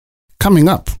coming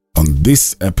up on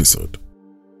this episode.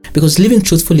 Because Living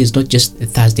Truthfully is not just a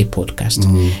Thursday podcast.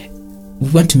 We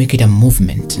want to make it a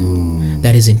movement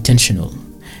that is intentional.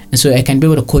 And so I can be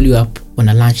able to call you up on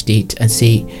a lunch date and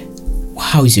say,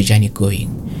 how is your journey going?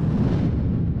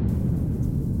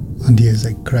 And yes,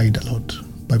 I cried a lot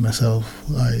by myself.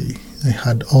 I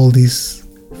had all these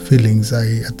feelings.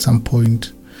 I, at some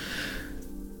point,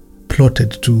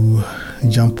 plotted to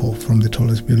jump off from the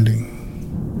tallest building.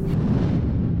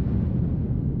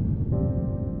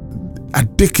 A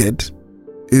decade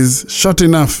is short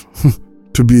enough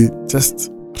to be just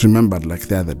remembered like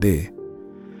the other day.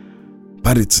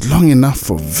 But it's long enough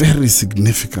for very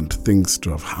significant things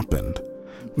to have happened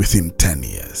within 10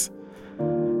 years.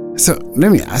 So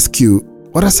let me ask you,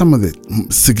 what are some of the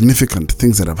significant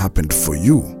things that have happened for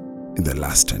you in the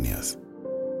last 10 years?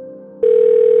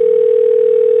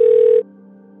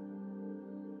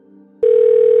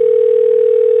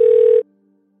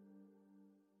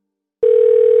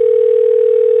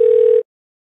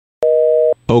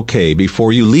 Okay,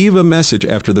 before you leave a message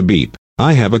after the beep,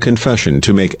 I have a confession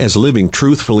to make as Living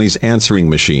Truthfully's answering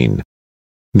machine.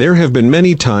 There have been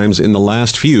many times in the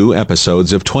last few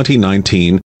episodes of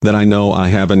 2019 that I know I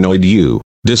have annoyed you,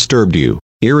 disturbed you,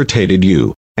 irritated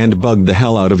you, and bugged the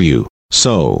hell out of you.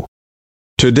 So,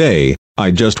 today,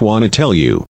 I just want to tell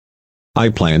you, I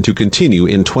plan to continue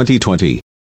in 2020.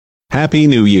 Happy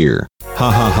New Year.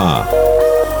 Ha ha ha.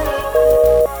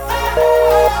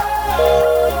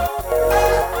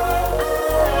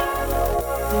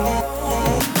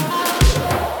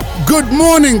 Good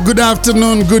morning, good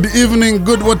afternoon, good evening,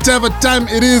 good whatever time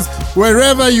it is,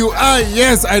 wherever you are.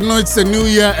 Yes, I know it's a new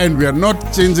year and we are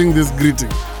not changing this greeting.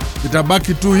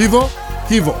 Itabaki tu hivo,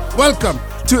 hivo. Welcome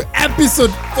to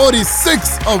episode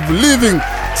 46 of Living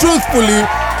Truthfully,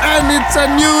 and it's a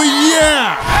new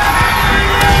year.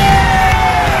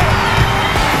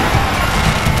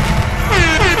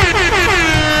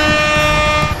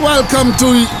 Welcome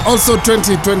to also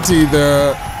 2020,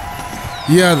 the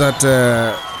year that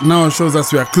now shows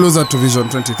us we are closer to Vision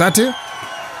 2030.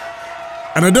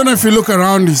 And I don't know if you look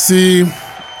around, you see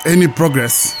any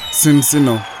progress since, we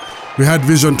had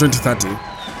Vision 2030.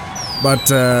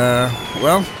 But,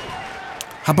 well,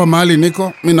 hapa mahali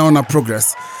niko, mi naona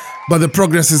progress. But the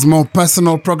progress is more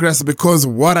personal progress because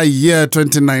what a year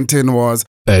 2019 was.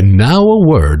 And now a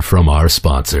word from our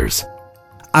sponsors.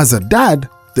 As a dad,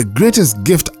 the greatest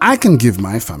gift I can give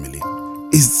my family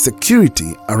is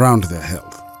security around their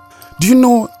health. Do you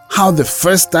know how the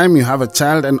first time you have a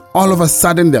child and all of a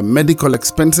sudden there are medical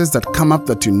expenses that come up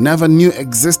that you never knew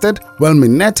existed? Well,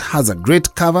 Minet has a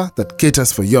great cover that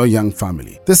caters for your young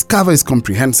family. This cover is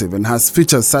comprehensive and has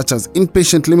features such as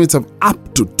inpatient limits of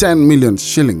up to 10 million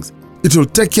shillings. It will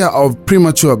take care of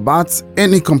premature births,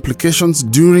 any complications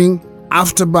during,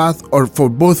 after birth, or for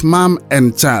both mom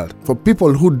and child. For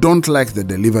people who don't like the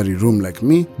delivery room like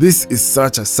me, this is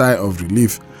such a sigh of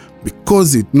relief,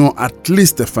 because you know at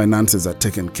least the finances are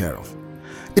taken care of.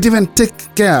 It even takes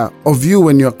care of you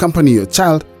when you accompany your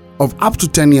child of up to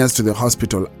 10 years to the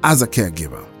hospital as a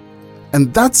caregiver.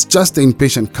 And that's just the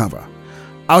inpatient cover.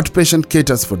 Outpatient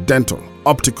caters for dental,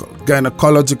 optical,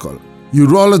 gynecological,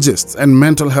 urologists, and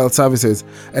mental health services,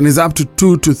 and is up to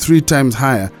 2 to 3 times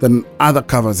higher than other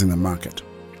covers in the market.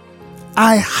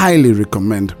 I highly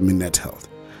recommend Minet Health,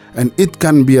 and it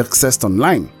can be accessed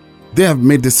online. They have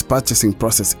made this purchasing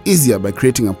process easier by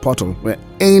creating a portal where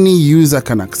any user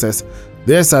can access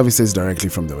their services directly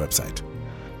from the website.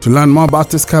 To learn more about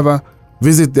this cover,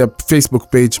 visit their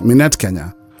Facebook page, Minet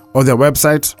Kenya, or their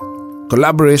website,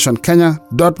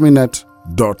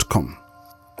 collaborationkenya.minet.com.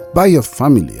 Buy your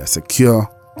family a secure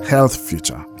health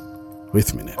future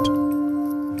with Minet.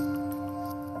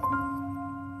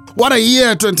 What a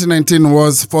year 2019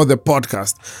 was for the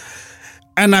podcast.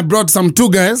 And I brought some 2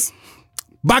 guys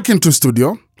back into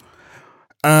studio.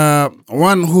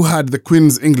 One who had the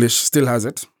Queen's English, still has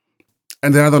it.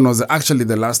 And the other one was actually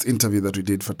the last interview that we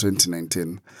did for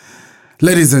 2019.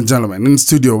 Ladies and gentlemen, in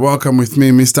studio, welcome with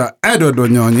me, Mr. Edward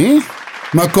Onyonyi.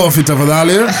 Makofi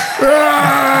tafadhali.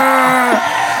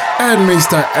 And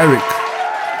Mr. Eric.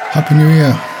 Happy New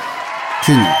Year.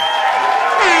 Kinyo.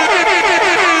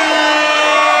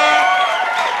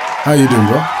 How you doing,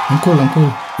 bro? I'm cool.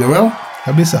 You well?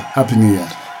 Kabisa. Happy New Year.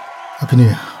 Happy New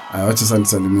Year. Wacha sana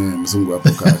salimie mzungu hapo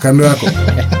kando yako.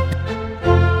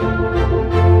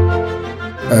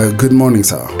 Good morning,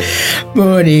 sir.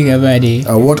 Morning, everybody.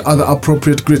 What other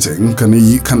appropriate greeting can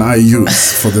I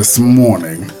use for this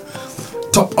morning?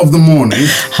 Top of the morning.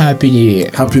 Happy New Year.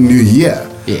 Happy New Year.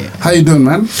 Yeah. How you doing,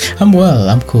 man? I'm well.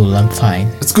 I'm cool. I'm fine.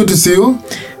 It's good to see you.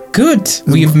 Good.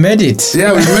 We've made it.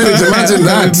 Yeah, we made it. Imagine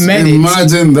that. We've made it.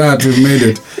 Imagine that. We've made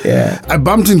it. Yeah. I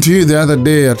bumped into you the other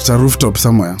day at a rooftop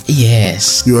somewhere.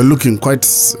 Yes. You were looking quite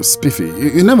spiffy.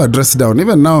 You never dress down.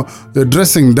 Even now, your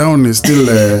dressing down is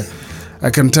still, I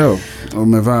can tell.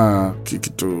 Umeva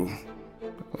kikitu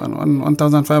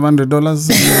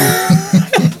 $1,500.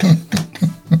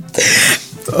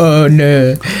 Oh,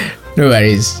 no. No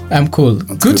worries. I'm cool.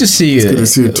 Good to see you. It's good to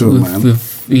see you too, man.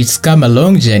 It's come a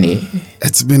long journey.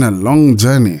 It's been a long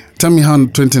journey. Tell me how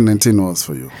 2019 was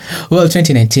for you. Well,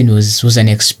 2019 was an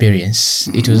experience.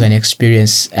 It was an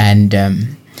experience, and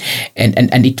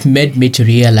it made me to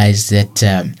realize that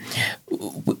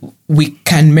we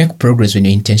can make progress when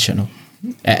you're intentional.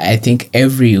 I think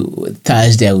every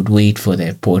Thursday I would wait for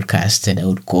the podcast and I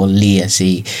would call Lee and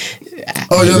say,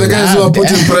 "Oh, you're the guys who are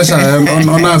putting pressure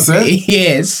on us, eh?"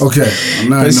 Yes. Okay.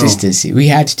 Now Consistency. We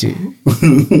had to.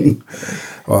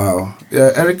 Wow. Yeah,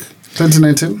 Eric,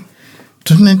 2019?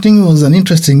 2019 was an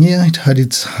interesting year. It had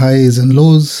its highs and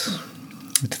lows.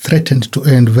 It threatened to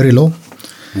end very low.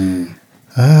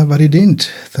 But it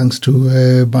didn't. Thanks to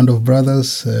a band of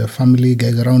brothers, family,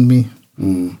 guys around me.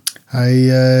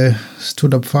 I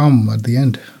stood up firm at the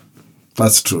end.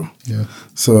 That's true. Yeah.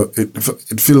 So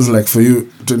it feels like for you,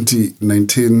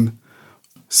 2019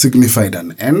 signified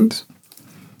an end.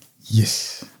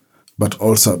 Yes. But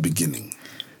also a beginning.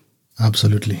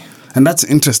 Absolutely. And that's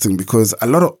interesting because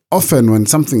often when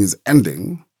something is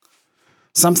ending,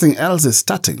 something else is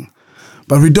starting.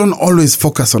 But we don't always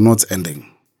focus on what's ending.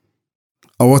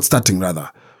 Or what's starting, rather.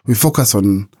 We focus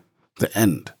on the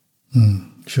end.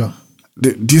 Sure.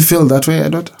 Do you feel that way,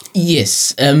 Edward?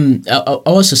 Yes.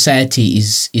 Our society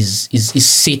is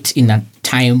set in a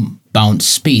time-bound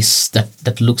space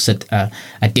that looks at a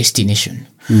destination.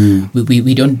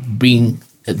 We don't bring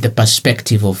the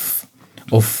perspective of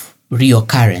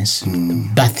reoccurrence,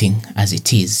 birthing as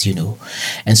it is,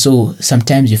 And so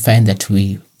sometimes you find that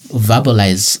we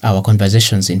verbalize our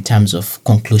conversations in terms of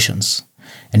conclusions.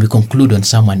 And we conclude on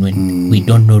someone when we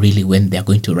don't know really when they're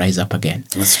going to rise up again.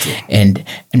 That's true. And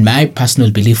my personal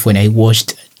belief when I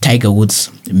watched Tiger Woods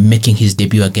making his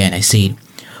debut again, I said,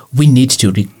 we need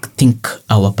to rethink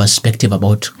our perspective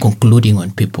about concluding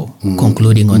on people,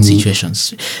 concluding on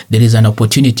situations. There is an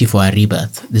opportunity for a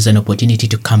rebirth. There's an opportunity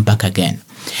to come back again.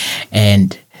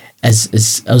 And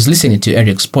as I was listening to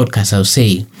Eric's podcast, I was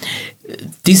saying,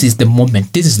 this is the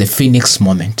moment, this is the Phoenix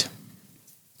moment,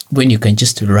 when you can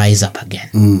just rise up again,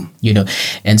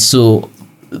 And so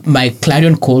my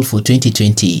clarion call for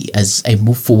 2020 as I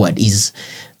move forward is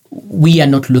we are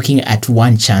not looking at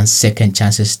one chance, second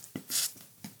chances,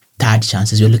 third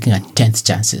chances. We're looking at 10th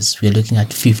chances. We're looking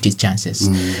at 50th chances.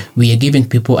 We are giving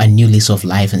people a new lease of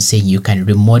life and saying you can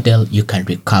remodel, you can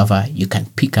recover, you can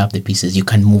pick up the pieces, you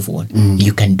can move on,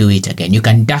 you can do it again. You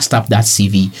can dust up that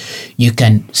CV, you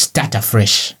can start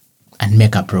afresh and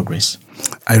make a progress.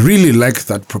 I really like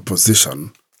that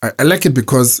proposition. I like it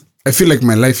because I feel like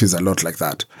my life is a lot like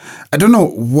that. I don't know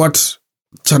what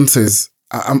chances.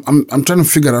 I'm trying to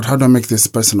figure out how to make this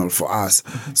personal for us.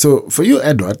 So for you,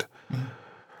 Edward,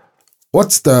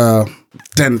 what's the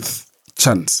 10th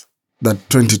chance that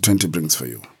 2020 brings for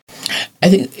you? I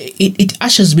think it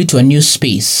ushers me to a new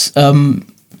space.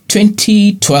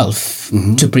 2012,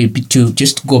 to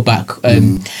just go back,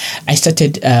 I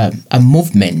started a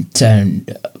movement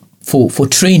for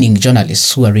training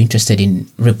journalists who are interested in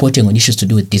reporting on issues to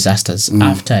do with disasters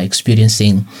after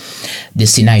experiencing the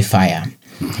Sinai fire.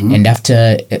 And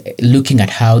after looking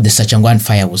at how the Sachangwan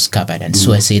fire was covered. And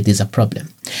so I said, there's a problem.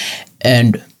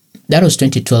 And that was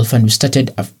 2012, and we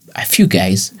started a few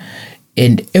guys.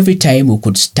 And every time we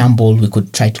could stumble, we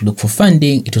could try to look for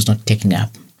funding. It was not taking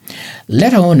up.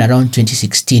 Later on, around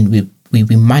 2016, we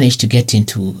managed to get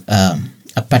into a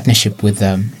partnership with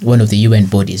one of the UN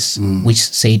bodies, which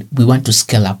said, we want to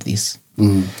scale up this.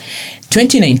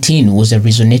 2019 was a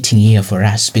resonating year for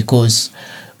us because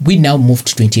we now moved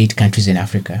to 28 countries in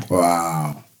Africa.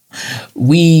 Wow.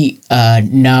 We are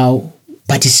now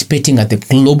participating at the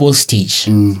global stage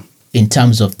in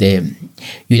terms of the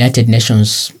United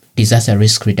Nations Disaster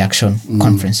Risk Reduction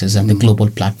conferences and the global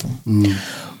platform.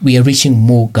 We are reaching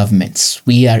more governments.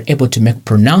 We are able to make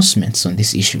pronouncements on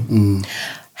this issue.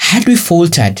 Had we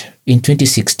faltered in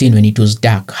 2016 when it was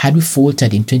dark, had we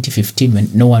faltered in 2015 when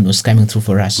no one was coming through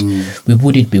for us, we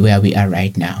wouldn't be where we are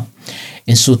right now.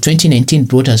 And so 2019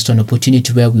 brought us to an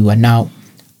opportunity where we were now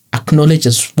acknowledged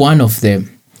as one of the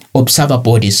observer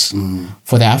bodies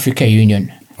for the Africa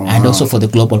Union and also for the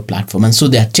global platform. And so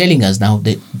they are telling us now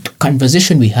the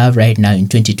conversation we have right now in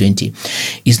 2020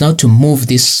 is now to move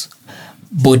this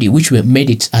body, which we made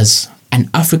it as an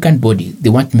African body. They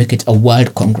want to make it a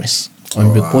world congress.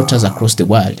 on reporters across the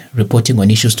world reporting on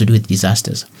issues to do with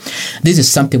disasters. This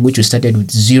is something which we started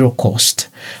with zero cost,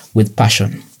 with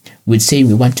passion. We'd say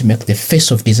we want to make the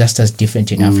face of disasters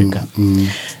different in Africa.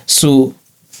 So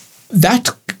that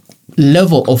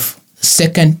level of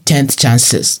second, 10th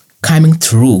chances coming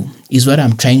through is what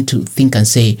I'm trying to think and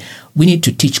say. We need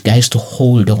to teach guys to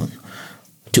hold on,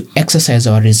 to exercise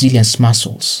our resilience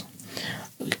muscles.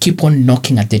 Keep on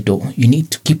knocking at the door. You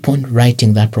need to keep on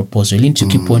writing that proposal. You need to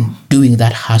keep on doing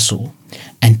that hustle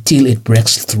until it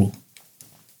breaks through.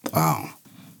 Wow.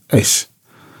 Ish.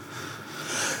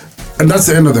 And that's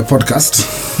the end of the podcast.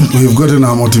 We've gotten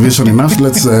our motivation enough.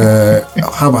 Let's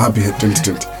have a happy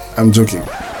 2020. I'm joking.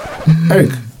 Eric.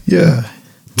 Yeah.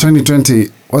 2020.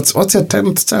 What's your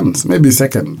 10th chance? Maybe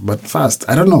second, but first.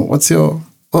 I don't know. What's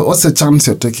the chance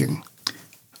you're taking?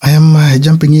 I am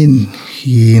jumping in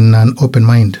an open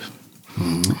mind.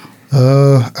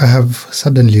 I have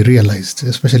suddenly realized,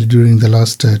 especially during the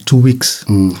last 2 weeks,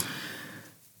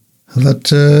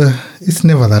 that it's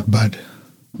never that bad.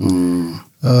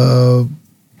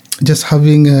 Just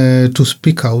having to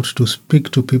speak out, to speak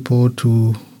to people,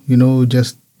 to,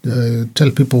 just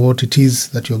tell people what it is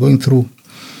that you're going through.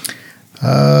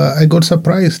 I got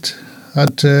surprised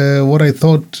at what I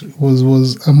thought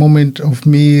was a moment of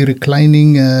me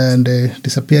reclining and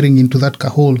disappearing into that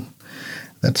kahole,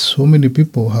 that so many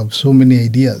people have so many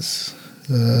ideas.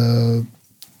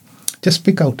 Just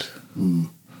speak out.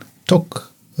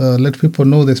 Talk. Let people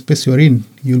know the space you're in.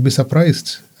 You'll be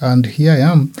surprised. And here I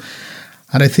am.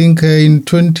 And I think in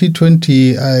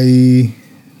 2020, I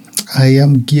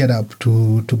am geared up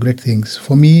to great things.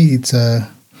 For me, it's an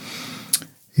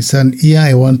year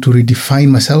I want to redefine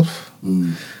myself.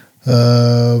 And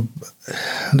I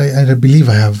believe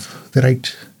I have the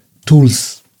right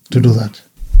tools to do that.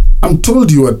 I'm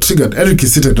told you were triggered. Eric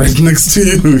is seated right next to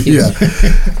you here.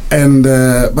 And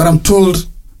but I'm told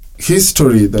his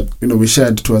story that we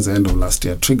shared towards the end of last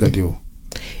year triggered you.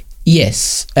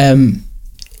 Yes.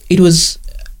 It was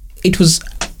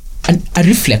a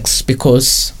reflex,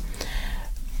 because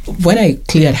when I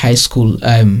cleared high school,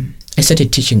 I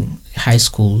started teaching high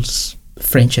schools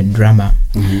French and drama,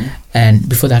 and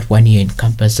before that 1 year in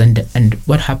campus, and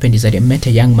what happened is that I met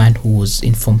a young man who was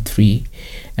in Form 3,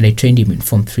 and I trained him in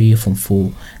Form 3, Form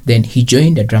 4. Then he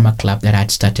joined a drama club that I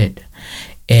had started,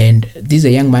 and this is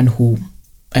a young man who,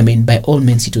 by all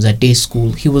means, it was a day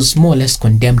school. He was more or less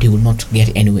condemned. He would not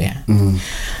get anywhere.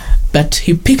 But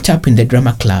he picked up in the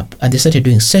drama club, and they started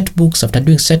doing set books. After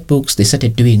doing set books, they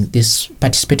started doing this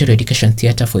participatory education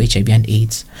theater for HIV and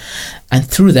AIDS. And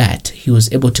through that, he was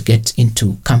able to get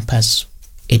into campus,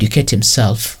 educate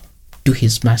himself, do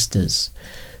his master's,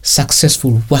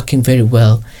 successful, working very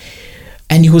well.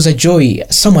 And he was a joy,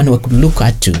 someone who I could look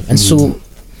at to. And so,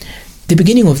 the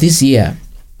beginning of this year,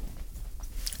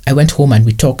 I went home and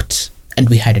we talked, and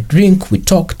we had a drink, we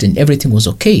talked, and everything was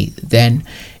okay. Then,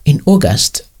 in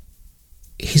August,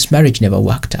 his marriage never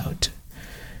worked out.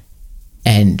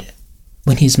 And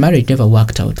when his marriage never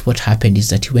worked out, what happened is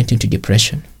that he went into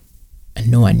depression,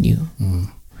 and no one knew.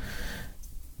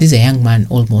 This is a young man,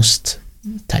 almost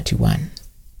 31.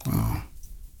 Wow.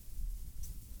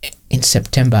 In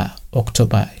September,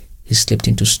 October, he slipped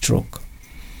into stroke.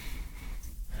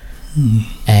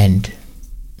 And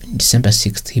on December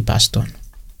 6th, he passed on.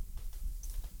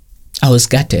 I was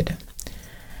gutted.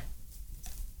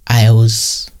 I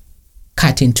was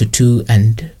cut into two,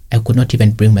 and I could not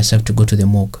even bring myself to go to the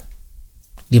morgue,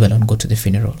 leave alone go to the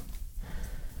funeral.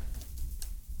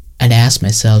 And I asked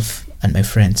myself and my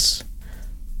friends,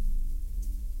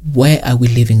 where are we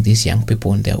leaving these young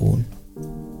people on their own?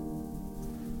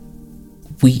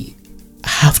 We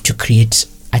have to create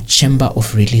a chamber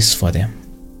of release for them.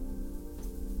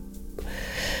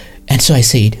 And so I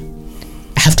said,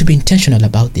 I have to be intentional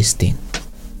about this thing.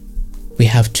 We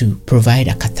have to provide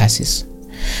a catharsis.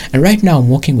 And right now I'm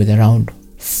working with around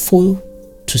 4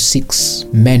 to 6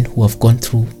 men who have gone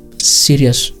through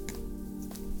serious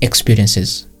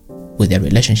experiences with their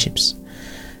relationships,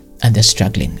 and they're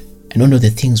struggling. And one of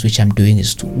the things which I'm doing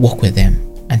is to work with them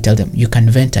and tell them, you can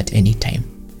vent at any time.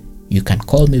 You can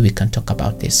call me, we can talk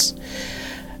about this.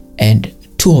 And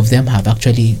 2 of them have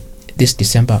actually this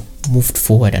December moved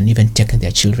forward and even taken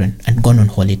their children and gone on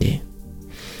holiday.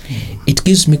 It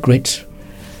gives me great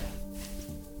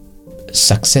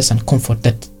success and comfort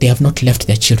that they have not left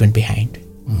their children behind.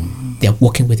 They are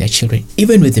working with their children,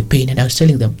 even with the pain. And I was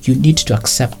telling them, you need to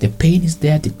accept the pain is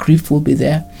there, the grief will be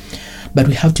there, but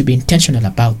we have to be intentional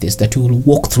about this, that we will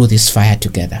walk through this fire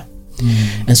together.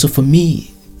 And so for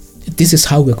me, this is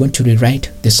how we're going to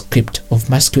rewrite the script of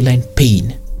masculine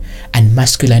pain and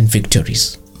masculine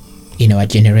victories in our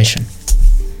generation.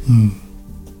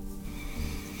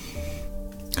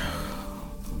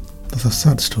 was a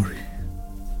sad story.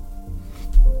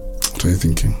 What are you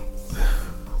thinking?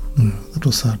 That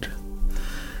was sad.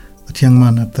 That young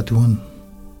man at 31.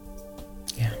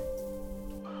 Yeah.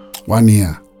 1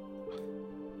 year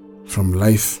from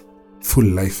life, full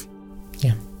life,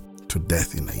 Yeah. to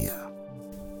death in a year.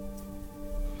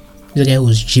 The guy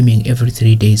was gymming every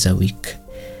 3 days a week.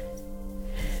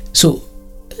 So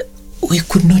we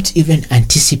could not even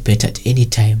anticipate at any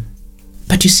time.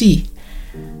 But you see,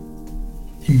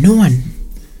 no one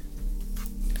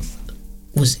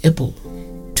was able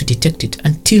to detect it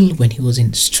until when he was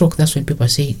in stroke. That's when people are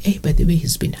saying, hey, by the way,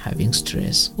 he's been having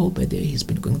stress. Oh, by the way, he's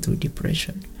been going through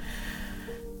depression.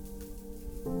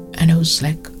 And I was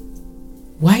like,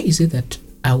 why is it that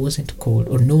I wasn't called,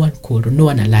 or no one called, or no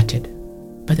one alerted?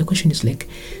 But the question is like,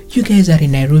 you guys are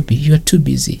in Nairobi, you are too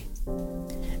busy.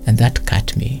 And that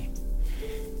cut me.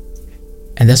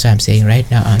 And that's why I'm saying right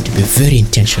now I want to be very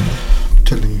intentional. I'm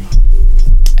telling you,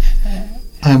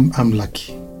 I'm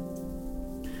lucky.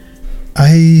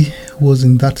 I was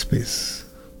in that space,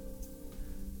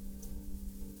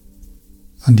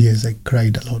 and yes, I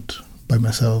cried a lot by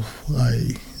myself.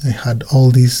 I had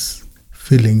all these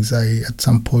feelings. I at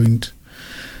some point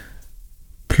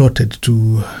plotted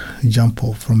to jump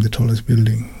off from the tallest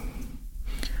building.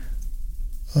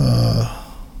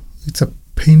 It's a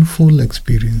painful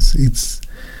experience. It's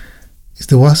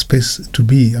the worst place to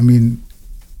be. I mean,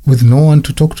 with no one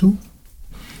to talk to,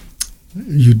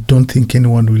 you don't think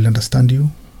anyone will understand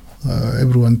you.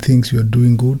 Everyone thinks you're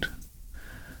doing good.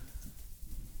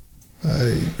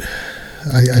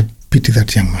 I pity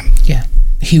that young man. Yeah.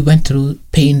 He went through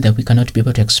pain that we cannot be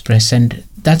able to express. And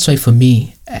that's why for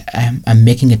me, I'm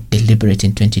making it deliberate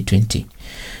in 2020.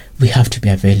 We have to be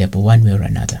available one way or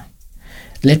another.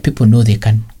 Let people know they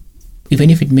can, even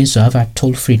if it means to have a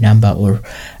toll-free number or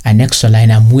an extra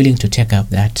line, I'm willing to take up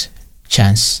that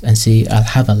chance and say, I'll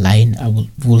have a line.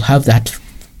 We'll have that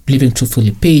Living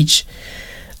Truthfully page.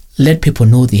 Let people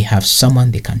know they have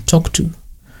someone they can talk to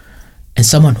and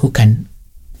someone who can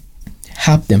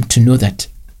help them to know that,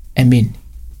 I mean,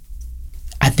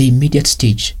 at the immediate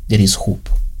stage, there is hope.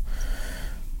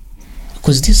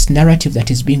 Because this narrative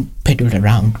that is being peddled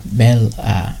around,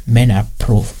 men are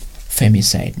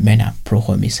pro-femicide, men are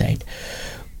pro-homicide,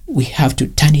 we have to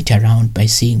turn it around by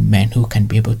seeing men who can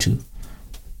be able to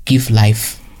give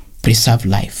life, preserve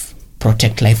life,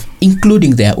 protect life,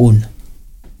 including their own.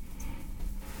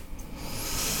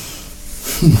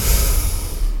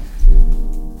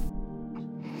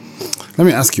 Let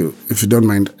me ask you, if you don't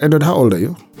mind, Edward, how old are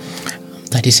you?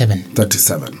 37.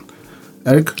 37.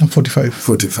 Eric? I'm 45.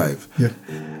 45. Yeah.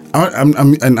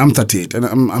 I'm 38, and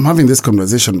I'm having this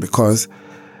conversation because,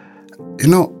 you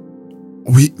know,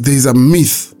 there's a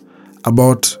myth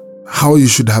about how you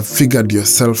should have figured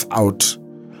yourself out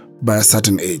by a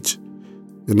certain age,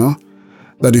 you know,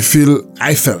 that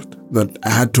I felt that I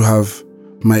had to have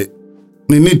my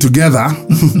need together.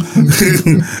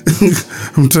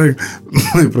 I'm trying.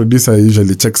 My producer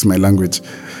usually checks my language.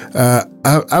 I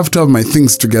have to have my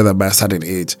things together by a certain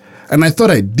age, and I thought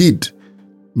I did.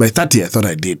 By 30, I thought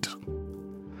I did.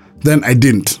 Then I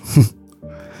didn't.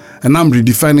 And now I'm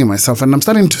redefining myself, and I'm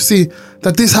starting to see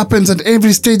that this happens at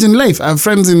every stage in life. I have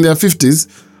friends in their 50s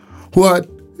who are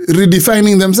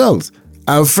redefining themselves.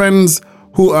 I have friends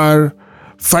who are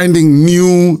finding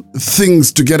new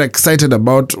things to get excited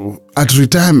about at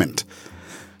retirement.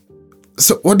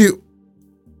 So what do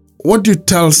you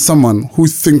tell someone who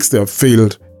thinks they have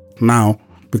failed now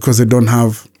because they don't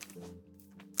have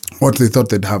what they thought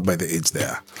they'd have by the age they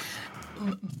are?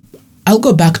 I'll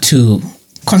go back to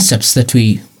concepts that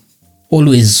we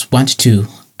always want to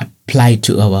apply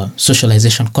to our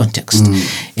socialization context.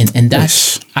 And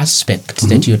that aspect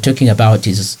that you're talking about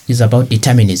is about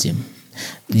determinism.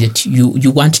 That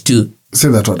you want to say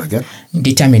that word again.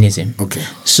 Determinism. Okay.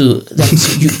 So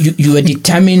that you are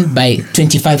determined by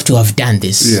 25 to have done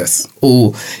this. Yes.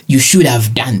 Or you should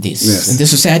have done this. Yes. And the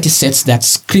society sets that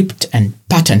script and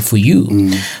pattern for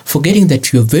you, forgetting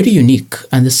that you're very unique,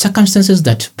 and the circumstances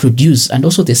that produce and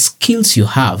also the skills you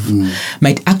have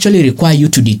might actually require you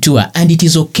to detour, and it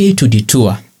is okay to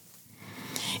detour.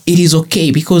 It is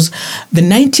okay because the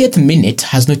 90th minute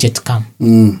has not yet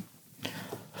come.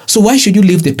 So why should you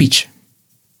leave the pitch?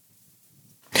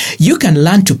 You can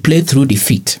learn to play through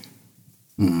defeat.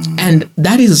 And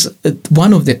that is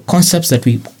one of the concepts that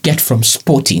we get from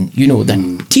sporting, you know,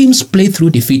 that teams play through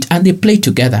defeat and they play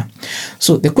together.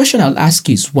 So the question I'll ask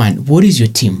is, one, what is your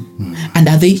team? And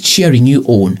are they cheering you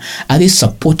on? Are they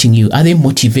supporting you? Are they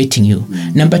motivating you?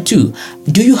 Number two,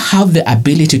 do you have the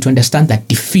ability to understand that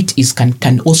defeat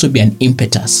can also be an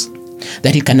impetus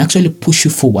that it can actually push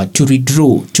you forward, to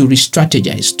redraw, to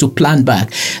re-strategize, to plan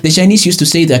back. The Chinese used to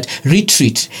say that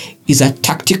retreat is a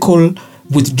tactical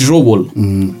withdrawal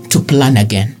to plan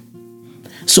again.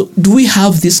 So do we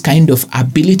have this kind of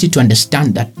ability to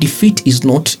understand that defeat is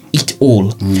not it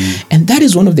all? And that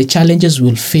is one of the challenges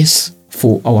we'll face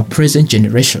for our present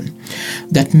generation,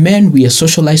 that men, we are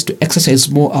socialized to exercise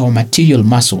more our material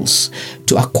muscles,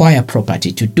 to acquire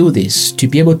property, to do this, to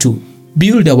be able to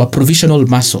build our provisional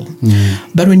muscle.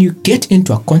 But when you get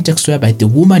into a context whereby the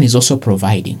woman is also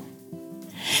providing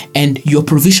and your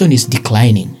provision is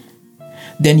declining,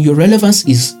 then your relevance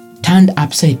is turned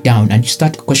upside down and you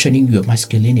start questioning your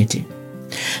masculinity.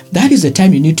 That is the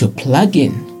time you need to plug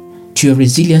in to your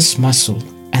resilience muscle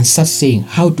and start saying,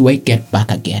 how do I get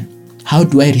back again? How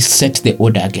do I reset the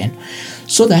order again?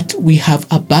 So that we have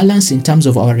a balance in terms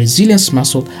of our resilience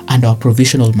muscle and our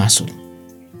provisional muscle.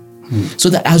 So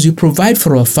that as we provide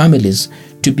for our families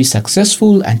to be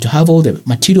successful and to have all the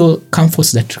material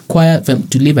comforts that require them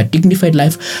to live a dignified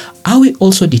life, are we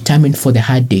also determined for the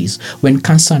hard days when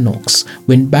cancer knocks,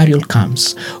 when burial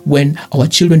comes, when our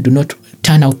children do not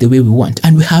turn out the way we want,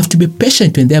 and we have to be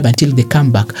patient with them until they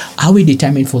come back? Are we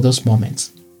determined for those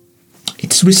moments?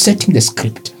 It's resetting the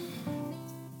script.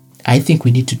 I think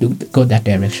we need to go that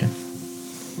direction.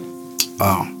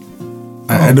 Wow.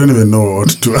 I don't even know what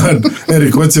to add.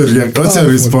 Eric, what's your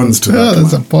response to that?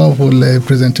 That's a powerful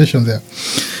presentation there.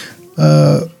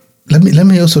 Let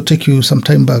me also take you some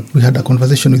time back. We had a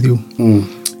conversation with you.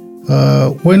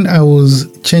 When I was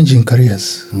changing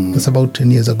careers, that's about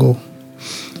 10 years ago,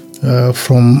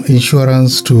 from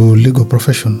insurance to legal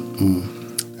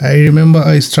profession, I remember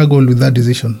I struggled with that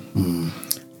decision.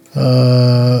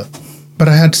 But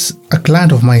I had a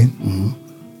client of mine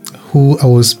who I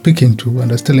was speaking to, and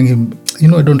I was telling him,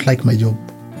 I don't like my job.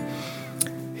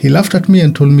 He laughed at me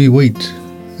and told me, wait,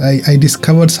 I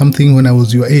discovered something when I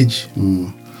was your age.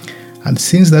 And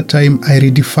since that time, I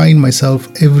redefine myself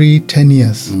every 10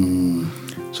 years.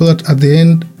 So that at the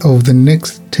end of the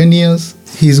next 10 years,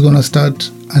 he's going to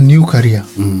start a new career.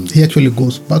 He actually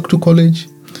goes back to college,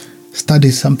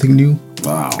 studies something new,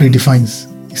 redefines.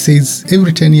 He says,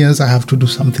 every 10 years, I have to do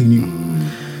something new.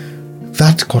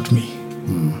 That caught me.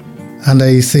 And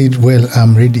I said, well,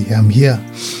 I'm ready. I'm here.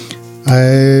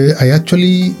 I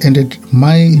actually ended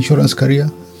my insurance career,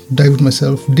 dived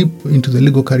myself deep into the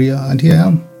legal career, and here I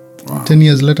am, 10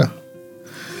 years later.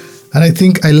 And I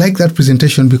think I like that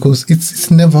presentation because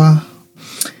it's never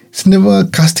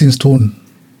cast in stone.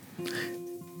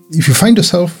 If you find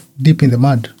yourself deep in the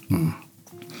mud,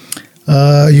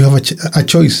 you have a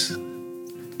choice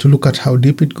to look at how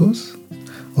deep it goes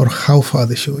or how far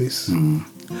the show is.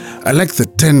 I like the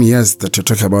 10 years that you're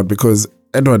talking about because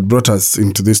Edward brought us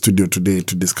into the studio today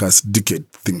to discuss decade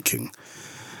thinking.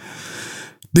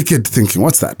 Decade thinking,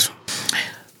 what's that?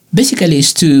 Basically,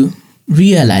 it's to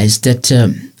realize that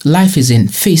life is in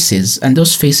phases, and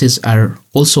those phases are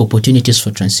also opportunities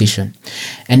for transition.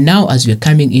 And now, as we're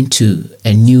coming into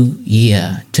a new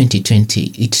year,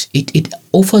 2020, it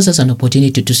offers us an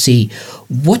opportunity to say,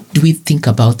 what do we think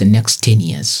about the next 10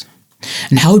 years?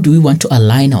 And how do we want to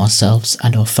align ourselves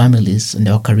and our families and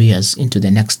our careers into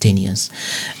the next 10 years?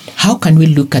 How can we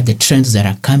look at the trends that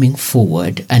are coming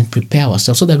forward and prepare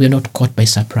ourselves so that we're not caught by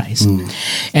surprise?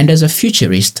 And as a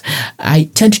futurist, I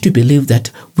tend to believe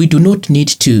that we do not need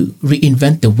to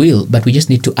reinvent the wheel, but we just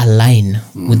need to align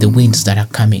with the winds that are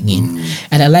coming in.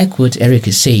 And I like what Eric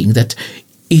is saying, that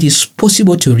it is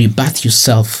possible to rebirth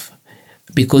yourself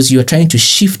because you're trying to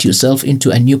shift yourself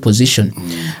into a new position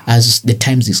as the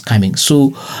times is coming.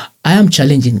 So I am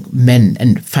challenging men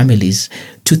and families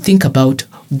to think about,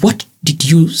 what did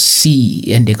you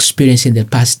see and experience in the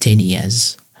past 10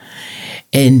 years?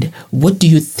 And what do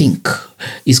you think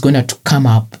is going to come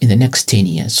up in the next 10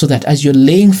 years? So that as you're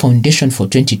laying foundation for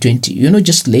 2020, you're not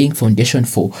just laying foundation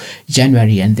for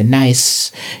January and the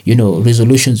nice,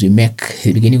 resolutions we make at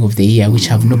the beginning of the year, which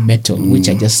have no metal, which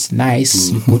are just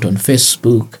nice, you put on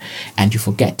Facebook and you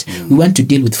forget. We want to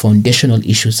deal with foundational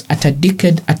issues. At a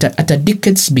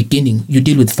decade's beginning, you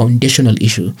deal with foundational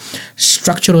issues,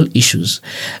 structural issues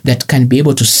that can be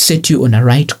able to set you on a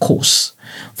right course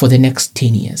for the next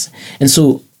 10 years. And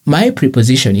so my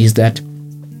preposition is that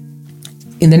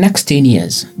in the next 10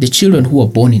 years, the children who are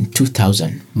born in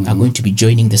 2000 are going to be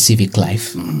joining the civic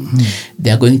life.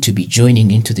 They are going to be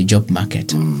joining into the job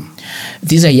market.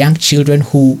 These are young children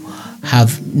who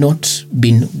have not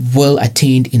been well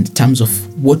attained in terms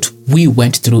of what we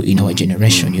went through in our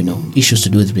generation, issues to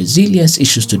do with resilience,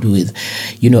 issues to do with,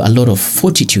 a lot of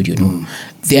fortitude,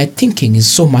 Their thinking is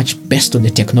so much based on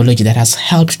the technology that has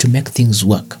helped to make things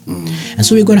work. And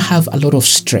so we're going to have a lot of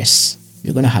stress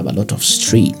You're going to have a lot of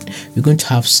strain. You're going to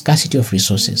have scarcity of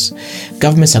resources.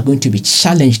 Governments are going to be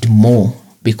challenged more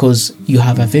because you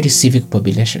have a very civic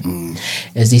population.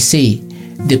 As they say,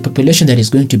 the population that is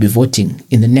going to be voting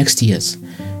in the next years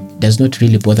does not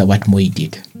really bother what Moi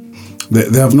did.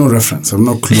 They have no reference, have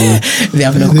no clue. They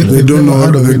have no clue. They don't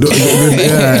know.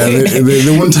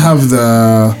 They won't have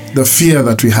the fear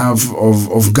that we have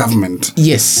of government.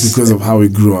 Yes. Because of how we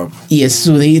grew up. Yes.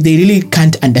 So they really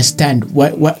can't understand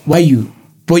why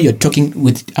you're talking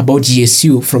about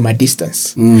GSU from a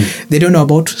distance. They don't know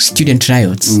about student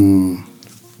riots.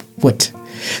 What?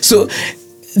 So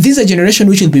these are generation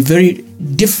which will be very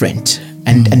different,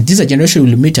 and these are generation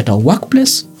we will meet at our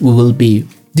workplace.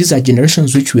 These are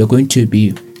generations which we are going to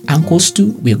be uncles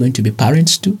to, we are going to be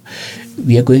parents to,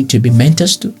 we are going to be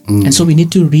mentors to. And so we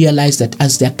need to realize that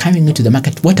as they're coming into the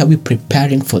market, what are we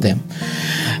preparing for them?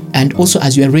 And also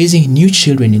as we are raising new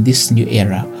children in this new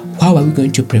era, how are we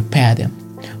going to prepare them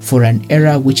for an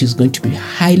era which is going to be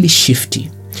highly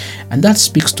shifty? And that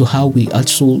speaks to how we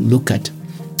also look at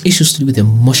issues to do with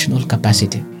emotional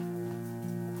capacity.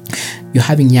 You're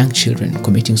having young children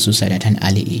committing suicide at an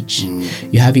early age.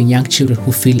 You're having young children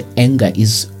who feel anger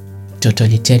is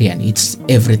totalitarian. It's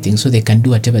everything. So they can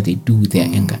do whatever they do with their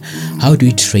anger. How do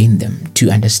we train them to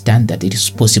understand that it is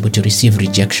possible to receive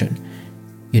rejection?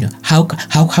 How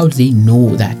do they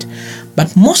know that?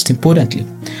 But most importantly,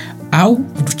 I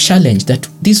would challenge that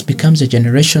this becomes a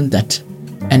generation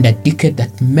and a decade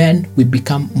that men will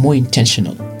become more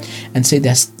intentional and say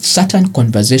there's certain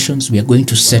conversations we are going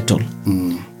to settle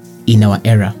in our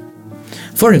era.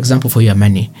 For example, for your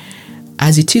money,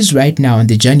 as it is right now on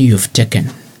the journey you've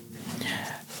taken,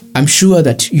 I'm sure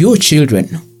that your children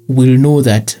will know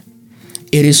that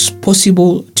it is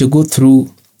possible to go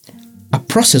through a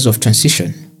process of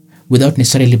transition without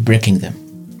necessarily breaking them.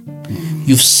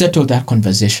 You've settled that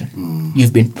conversation.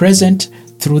 You've been present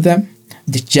through them.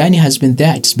 The journey has been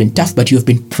there. It's been tough, but you've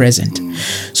been present.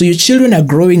 So your children are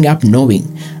growing up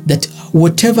knowing that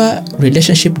whatever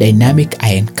relationship dynamic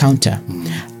I encounter,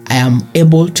 I am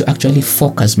able to actually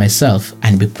focus myself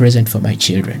and be present for my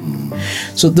children.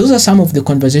 So those are some of the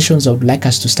conversations I would like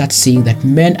us to start seeing, that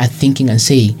men are thinking and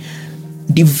saying,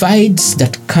 divides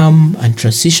that come and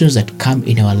transitions that come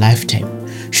in our lifetime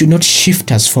should not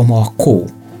shift us from our core,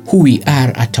 who we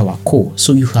are at our core.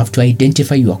 So you have to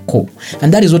identify your core.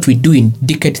 And that is what we do in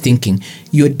decade thinking.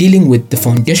 You're dealing with the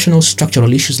foundational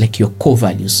structural issues like your core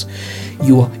values,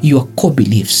 your core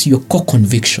beliefs, your core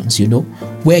convictions,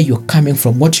 where you're coming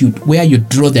from, where you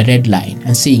draw the red line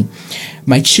and saying,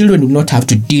 my children will not have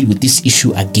to deal with this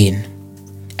issue again.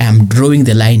 I'm drawing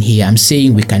the line here. I'm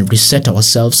saying we can reset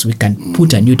ourselves. We can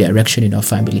put a new direction in our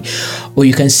family. Or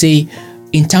you can say,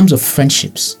 in terms of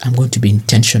friendships, I'm going to be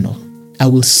intentional. I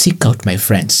will seek out my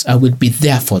friends. I will be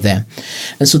there for them.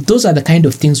 And so those are the kind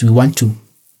of things we want to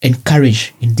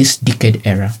encourage in this decade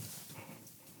era.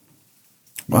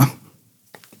 Wow.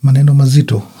 Maneno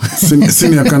mazito.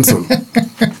 Senior counsel.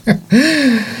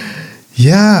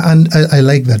 Yeah, and I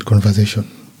like that conversation.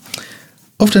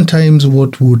 Oftentimes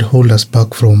what would hold us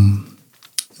back from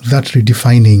that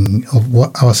redefining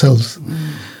of ourselves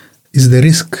is the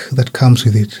risk that comes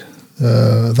with it.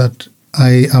 That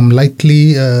I am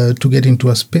likely to get into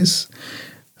a space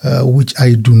which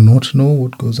I do not know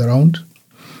what goes around.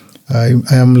 I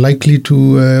am likely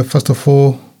to, first of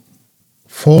all,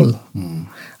 fall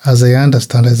as I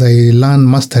understand, as I learn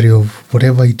mastery of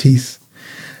whatever it is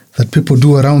that people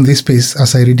do around this space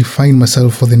as I redefine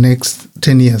myself for the next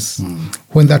 10 years.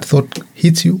 When that thought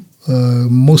hits you,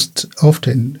 most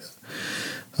often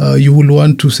you will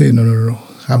want to say, no,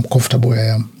 I'm comfortable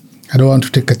where I am. I don't want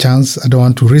to take a chance. I don't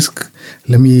want to risk.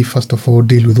 Let me, first of all,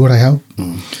 deal with what I have.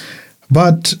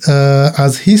 But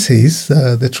as he says,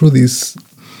 the truth is,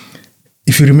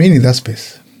 if you remain in that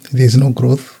space, there is no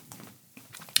growth.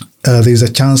 There is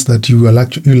a chance that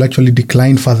you'll actually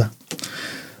decline further.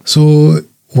 So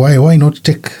why not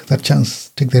take that chance?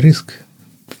 Take the risk.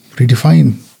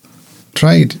 Redefine.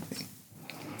 Try it.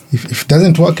 If it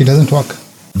doesn't work, it doesn't work.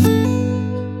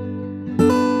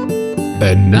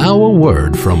 And now a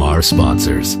word from our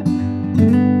sponsors.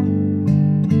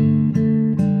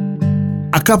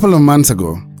 A couple of months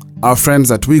ago, our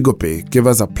friends at WeGoPay gave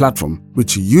us a platform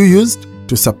which you used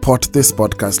to support this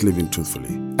podcast, Living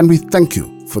Truthfully. And we thank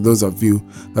you for those of you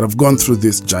that have gone through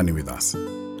this journey with us.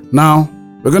 Now,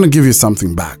 we're going to give you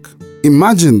something back.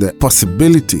 Imagine the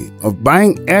possibility of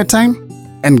buying airtime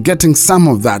and getting some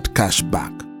of that cash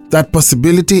back. That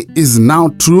possibility is now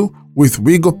true with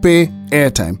WeGoPay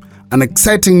Airtime, an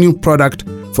exciting new product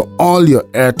for all your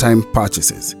airtime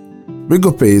purchases.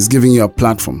 WeGoPay is giving you a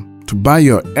platform to buy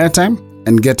your airtime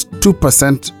and get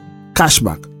 2%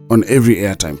 cashback on every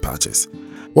airtime purchase.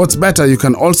 What's better, you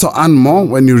can also earn more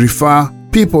when you refer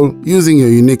people using your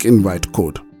unique invite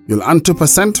code. You'll earn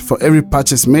 2% for every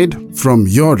purchase made from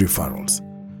your referrals.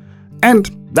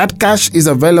 And that cash is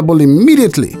available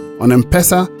immediately on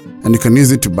M-Pesa, and you can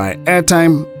use it to buy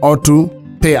airtime or to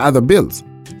pay other bills.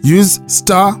 Use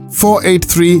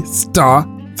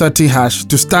 *483*30#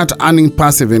 to start earning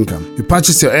passive income. You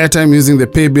purchase your airtime using the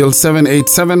pay bill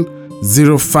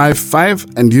 787055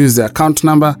 and use the account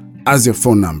number as your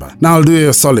phone number. Now I'll do you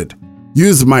a solid.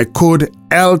 Use my code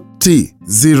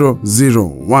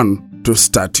LT001 to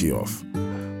start you off.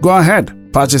 Go ahead,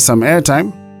 purchase some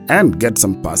airtime and get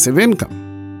some passive income.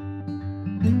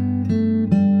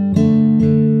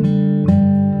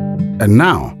 And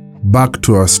now, back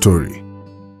to our story.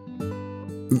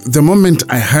 The moment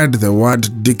I heard the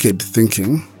word decade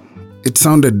thinking, it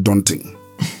sounded daunting.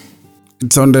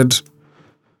 It sounded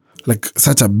like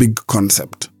such a big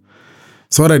concept.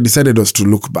 So what I decided was to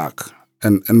look back.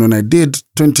 And when I did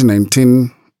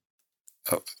 2009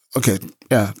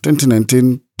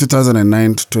 to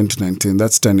 2019,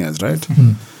 that's 10 years, right?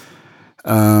 Mm-hmm.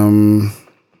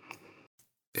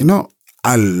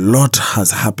 A lot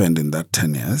has happened in that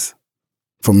 10 years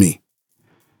for me.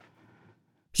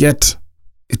 Yet,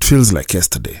 it feels like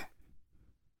yesterday.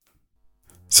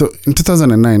 So, in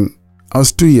 2009, I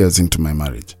was 2 years into my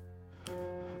marriage.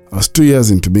 I was 2 years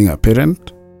into being a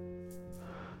parent.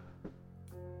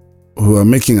 We were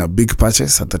making a big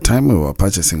purchase at the time. We were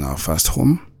purchasing our first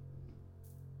home.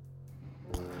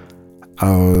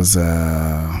 I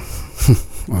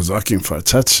was working for a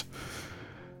church.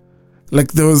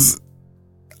 Like there was,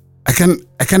 I can't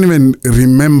even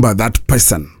remember that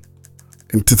person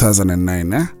in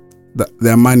 2009.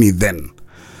 Their money then.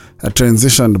 I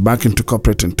transitioned back into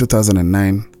corporate in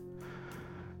 2009.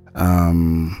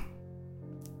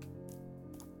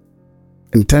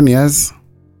 In 10 years,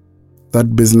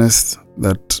 that business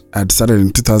that I'd started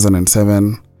in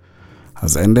 2007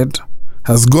 has ended.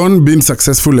 Has gone, been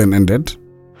successful and ended.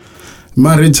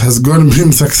 Marriage has gone,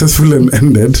 been successful and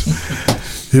ended.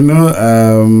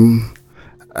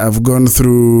 I've gone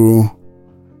through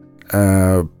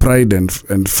pride and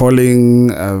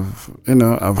falling. I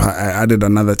added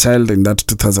another child in that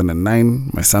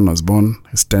 2009. My son was born.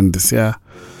 He's 10 this year.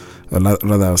 Or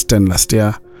rather, I was 10 last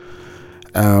year.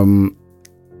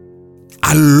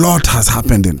 A lot has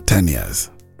happened in 10 years.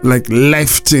 Like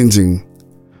life-changing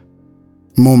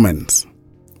moments.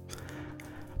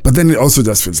 But then it also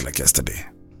just feels like yesterday.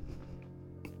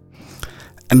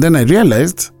 And then I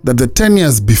realized that the 10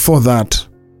 years before that,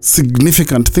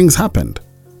 significant things happened.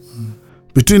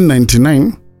 Between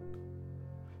 99,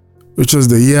 which was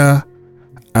the year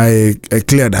I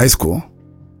cleared high school.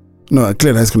 No, I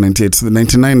cleared high school in 98. So the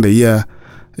 99, the year,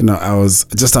 I was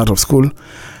just out of school.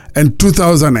 And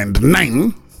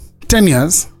 2009, 10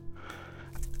 years,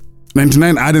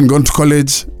 99, I hadn't gone to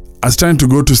college. I was trying to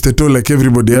go to Stato like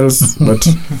everybody else, but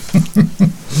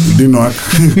it didn't work.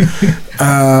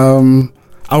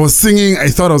 I was singing. I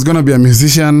thought I was going to be a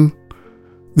musician.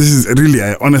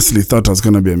 I honestly thought I was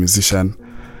going to be a musician.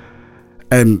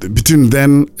 And between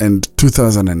then and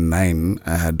 2009,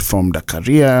 I had formed a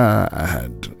career. I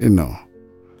had, there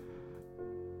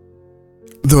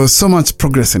was so much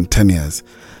progress in 10 years.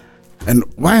 And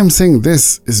why I'm saying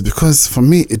this is because for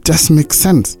me, it just makes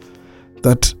sense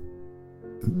that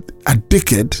a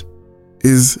decade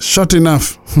is short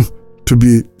enough to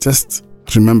be just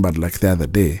remembered like the other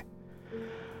day.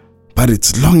 But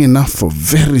it's long enough for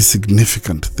very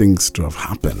significant things to have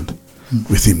happened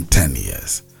within 10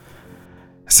 years.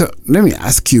 So let me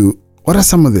ask you, what are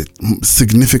some of the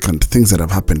significant things that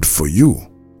have happened for you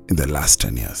in the last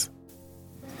 10 years?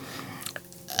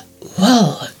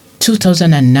 Well,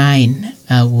 2009,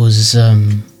 I was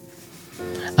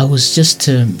just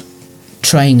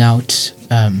trying out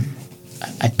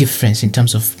a difference in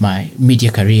terms of my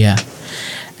media career.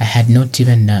 I had not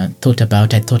even thought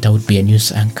I thought I would be a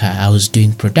news anchor. I was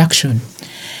doing production.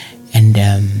 And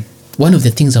one of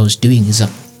the things I was doing is a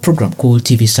program called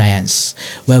TV Science,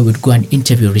 where we'd go and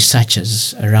interview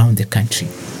researchers around the country.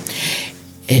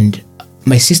 And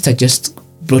my sister just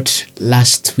brought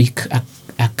last week a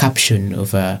caption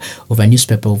of a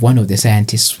newspaper of one of the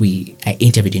scientists I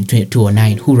interviewed in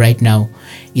 2009, who right now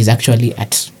is actually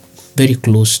very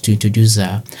close to introduce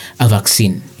a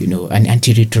vaccine, an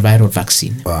antiretroviral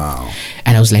vaccine. Wow.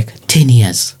 And I was like, 10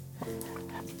 years.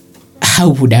 How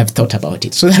would I have thought about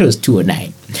it? So that was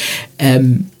 2009.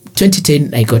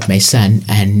 2010, I got my son,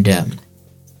 and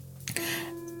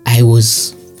I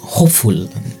was hopeful,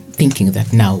 thinking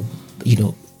that now,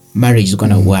 marriage is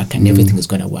going to work and everything is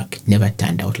going to work. It never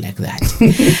turned out like that.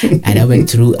 And I went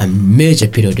through a major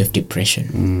period of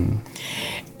depression.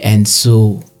 And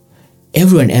so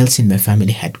everyone else in my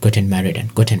family had gotten married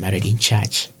in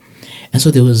church. And so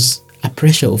there was a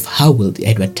pressure of how will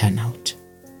Edward turn out,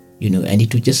 and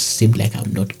it would just seem like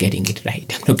I'm not getting it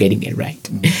right.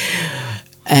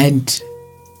 And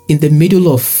in the middle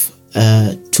of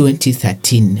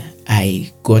 2013,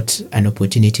 I got an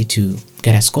opportunity to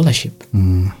get a scholarship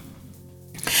and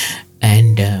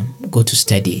go to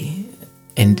study.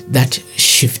 And that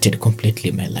shifted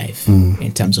completely my life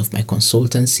in terms of my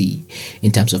consultancy,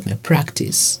 in terms of my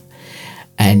practice.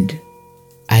 And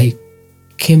I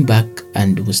came back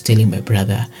and was telling my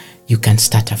brother, you can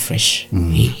start afresh.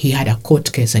 He had a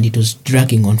court case and it was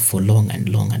dragging on for long.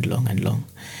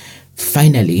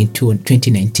 Finally, in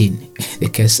 2019, the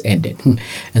case ended.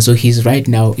 And so he's right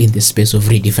now in the space of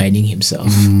redefining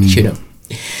himself,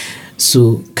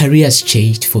 So careers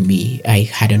changed for me. I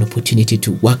had an opportunity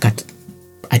to work at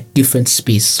a different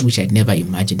space, which I never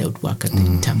imagined I would work at,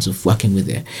 in terms of working with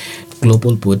the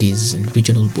global bodies and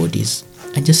regional bodies,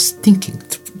 and just thinking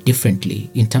differently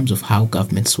in terms of how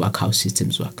governments work, how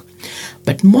systems work.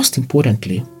 But most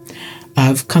importantly,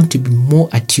 I've come to be more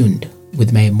attuned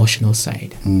with my emotional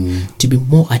side, to be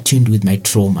more attuned with my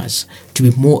traumas, to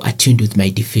be more attuned with my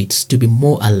defeats, to be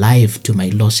more alive to my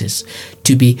losses,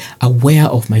 to be aware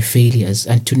of my failures,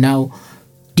 and to now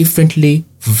differently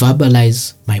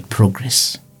verbalize my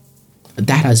progress.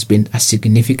 That has been a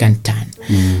significant turn,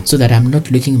 so that I'm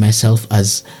not looking at myself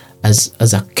as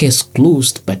a case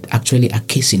closed, but actually a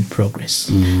case in progress,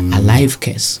 a live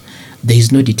case. There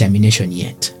is no determination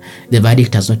yet. The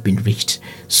verdict has not been reached.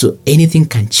 So anything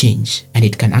can change, and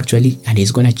it can actually, and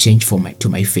it's going to change to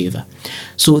my favor.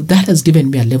 So that has given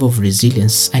me a level of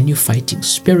resilience, a new fighting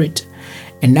spirit.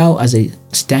 And now as I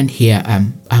stand here,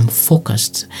 I'm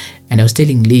focused. And I was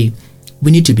telling Lee, we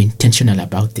need to be intentional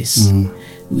about this.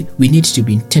 We need to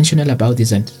be intentional about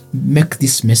this and make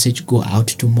this message go out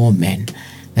to more men,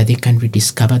 that they can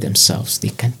rediscover themselves, they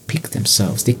can pick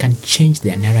themselves, they can change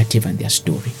their narrative and their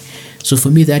story. So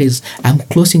for me, that is, I'm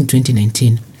closing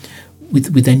 2019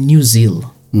 with a new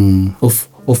zeal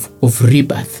of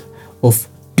rebirth, of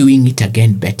doing it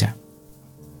again better.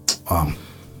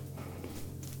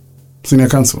 Senior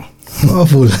Counsel.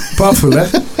 Powerful, eh?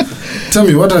 Tell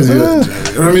me, what has your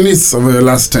reminisce over the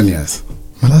last 10 years?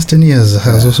 My last 10 years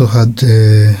has also had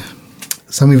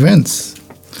some events.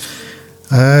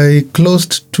 I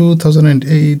closed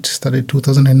 2008, started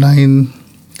 2009,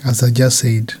 as I just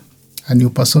said, a new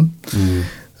person.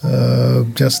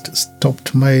 Just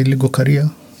stopped my legal career,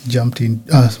 jumped in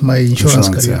my insurance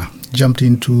career, jumped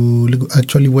into legal,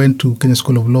 actually went to Kenya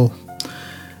School of Law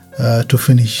to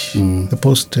finish the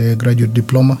postgraduate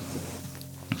diploma.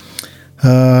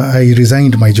 I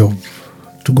resigned my job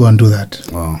to go and do that.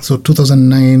 Wow. So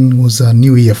 2009 was a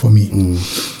new year for me.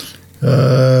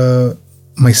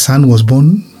 My son was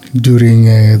born during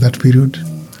that period.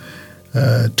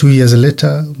 2 years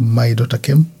later, my daughter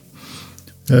came.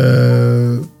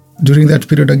 During that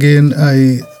period again,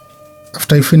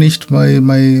 after I finished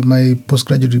my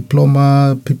postgraduate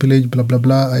diploma, pupillage, blah, blah,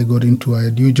 blah, I got into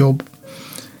a new job.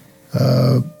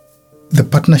 The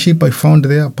partnership I found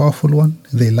there, a powerful one.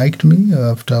 They liked me.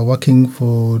 After working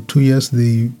for 2 years,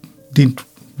 they didn't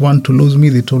want to lose me.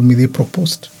 They told me, they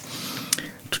proposed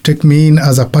to take me in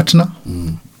as a partner.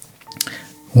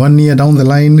 1 year down the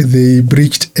line, they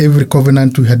breached every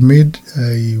covenant we had made.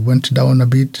 I went down a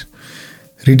bit,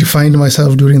 redefined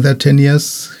myself during that 10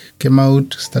 years, came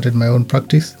out, started my own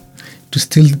practice.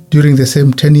 Still during the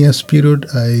same 10 years period,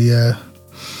 I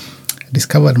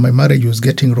discovered my marriage was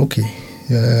getting rocky.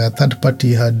 A third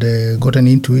party had gotten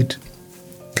into it.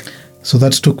 So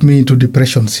that took me into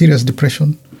depression, serious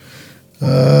depression,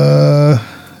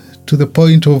 to the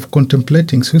point of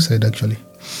contemplating suicide, actually.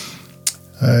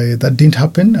 That didn't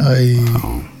happen.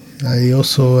 I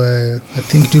also, I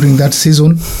think during that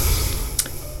season,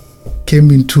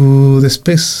 came into the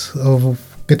space of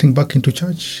getting back into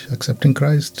church, accepting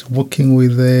Christ, working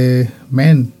with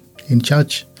men in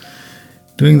church.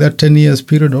 During that 10 years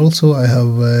period also, I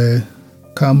have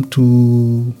come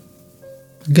to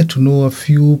get to know a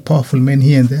few powerful men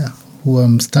here and there who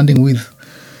I'm standing with.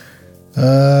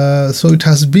 So it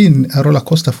has been a roller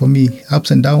coaster for me,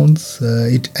 ups and downs.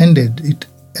 It ended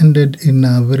in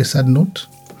a very sad note,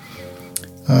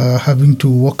 having to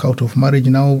walk out of marriage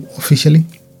now officially.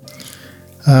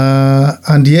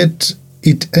 And yet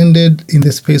it ended in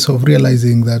the space of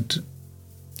realizing that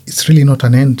it's really not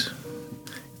an end.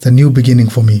 It's a new beginning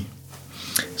for me.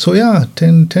 So yeah,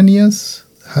 10 years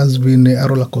has been a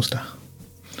roller coaster.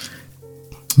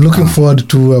 Looking forward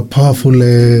to a powerful to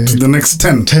the next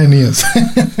 10. 10 years.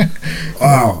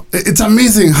 Wow. It's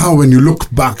amazing how when you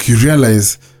look back, you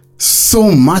realize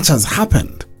so much has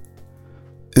happened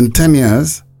in 10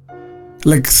 years.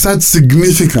 Like such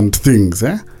significant things. For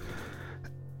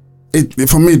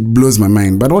me, it blows my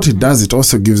mind. But what it does, it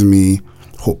also gives me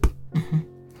hope.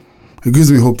 It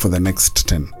gives me hope for the next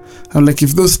 10. I'm like,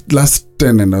 if those last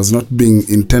 10 and I was not being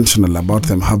intentional about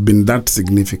them have been that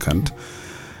significant,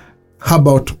 how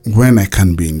about when I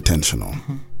can be intentional?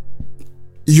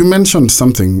 You mentioned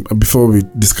something before we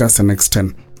discuss the next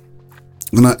 10.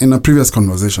 In a previous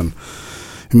conversation,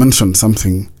 you mentioned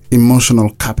something, emotional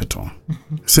capital.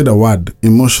 You said a word,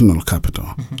 emotional capital.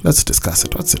 Let's discuss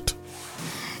it. What's it?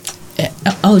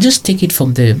 I'll just take it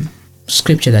from the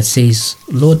scripture that says,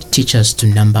 Lord, teach us to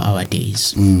number our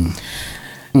days.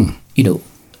 You know,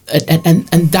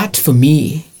 and that for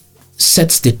me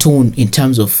sets the tone in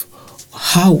terms of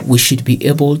how we should be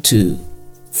able to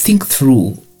think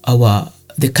through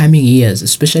the coming years,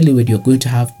 especially when you're going to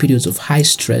have periods of high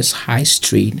stress, high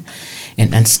strain,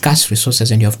 and scarce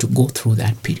resources, and you have to go through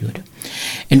that period.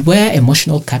 And where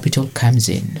emotional capital comes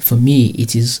in, for me,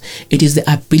 it is the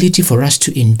ability for us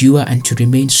to endure and to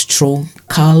remain strong,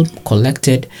 calm,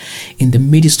 collected in the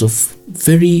midst of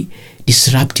very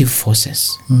disruptive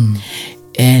forces.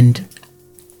 And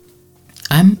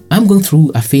I'm going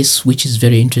through a phase which is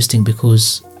very interesting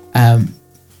because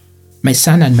my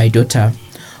son and my daughter,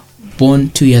 born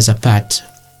 2 years apart,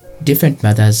 different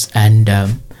mothers, and I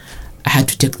had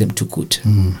to take them to court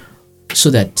so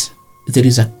that there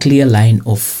is a clear line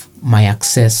of my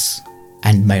access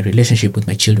and my relationship with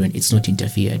my children. It's not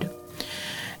interfered.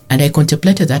 And I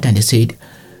contemplated that and I said,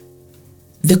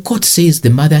 the court says the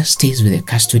mother stays with the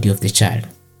custody of the child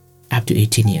up to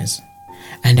 18 years.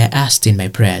 And I asked in my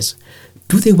prayers,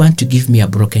 do they want to give me a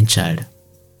broken child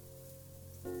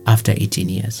after 18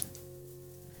 years?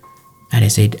 And I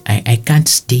said, I can't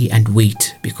stay and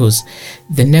wait because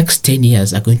the next 10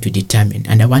 years are going to determine,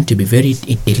 and I want to be very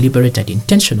deliberate and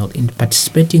intentional in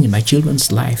participating in my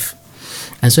children's life.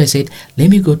 And so I said, let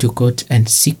me go to court and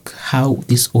seek how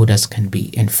these orders can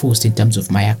be enforced in terms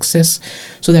of my access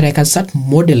so that I can start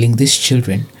modeling these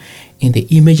children in the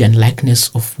image and likeness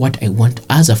of what I want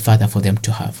as a father for them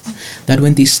to have. That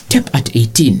when they step at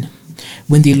 18,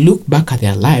 when they look back at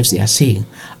their lives, they are saying,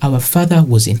 our father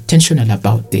was intentional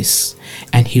about this,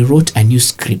 and he wrote a new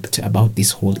script about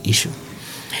this whole issue.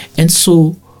 And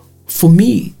so, for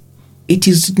me, it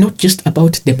is not just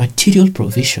about the material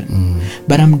provision,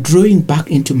 but I'm drawing back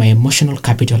into my emotional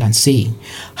capital and saying,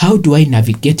 how do I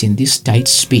navigate in this tight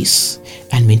space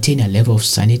and maintain a level of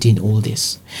sanity in all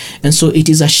this? And so it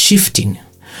is a shifting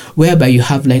whereby you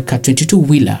have like a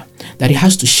 22-wheeler that it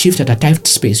has to shift at a tight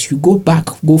space. You go back,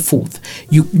 go forth.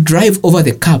 You drive over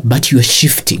the curb, but you're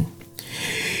shifting.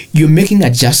 You're making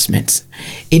adjustments.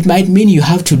 It might mean you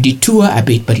have to detour a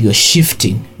bit, but you're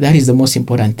shifting. That is the most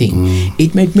important thing.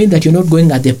 It might mean that you're not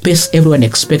going at the pace everyone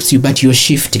expects you, but you're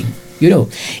shifting. You know,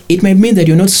 it might mean that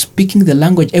you're not speaking the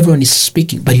language everyone is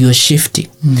speaking, but you're shifting.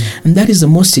 And that is the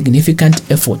most significant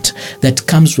effort that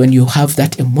comes when you have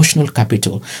that emotional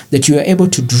capital, that you are able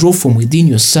to draw from within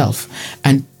yourself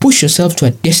and push yourself to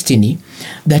a destiny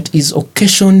that is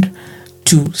occasioned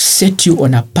to set you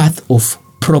on a path of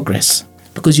progress,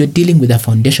 because you're dealing with a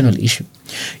foundational issue.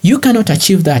 You cannot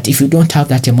achieve that if you don't have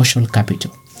that emotional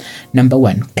capital. Number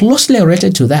one, closely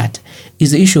related to that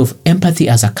is the issue of empathy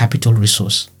as a capital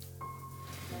resource.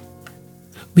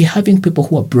 We're having people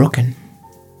who are broken.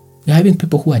 We're having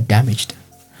people who are damaged.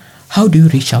 How do you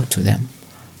reach out to them?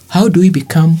 How do we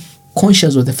become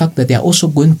conscious of the fact that they are also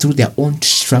going through their own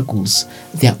struggles,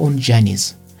 their own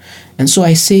journeys? And so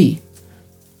I say,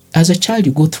 as a child,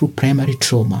 you go through primary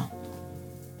trauma.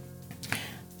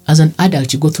 As an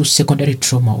adult, you go through secondary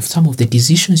trauma of some of the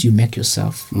decisions you make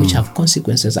yourself, which have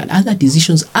consequences, and other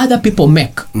decisions other people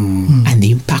make, and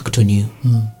the impact on you.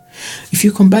 If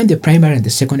you combine the primary and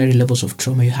the secondary levels of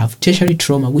trauma, you have tertiary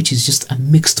trauma, which is just a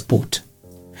mixed pot.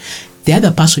 The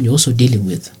other person you're also dealing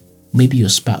with, maybe your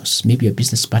spouse, maybe your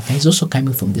business partner, is also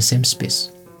coming from the same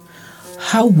space.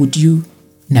 How would you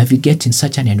navigate in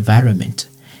such an environment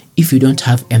if you don't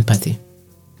have empathy?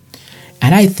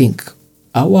 And I think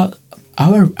our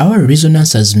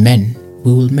resonance as men,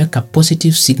 we will make a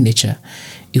positive signature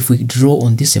if we draw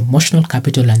on this emotional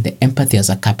capital and the empathy as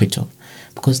a capital,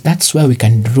 because that's where we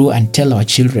can draw and tell our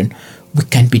children we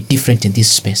can be different in this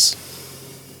space.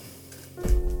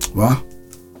 Wow.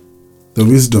 The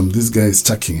wisdom this guy is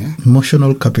chucking,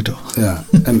 Emotional capital. Yeah,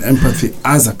 and empathy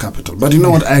as a capital. But you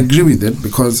know what? I agree with it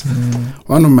because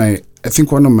one of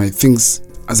my things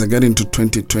as I get into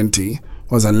 2020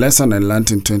 was a lesson I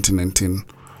learned in 2019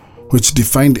 which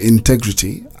defined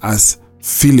integrity as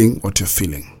feeling what you're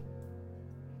feeling.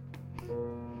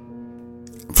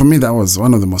 For me, that was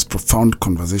one of the most profound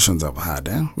conversations I've had,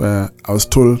 where I was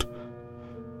told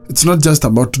it's not just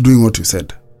about doing what you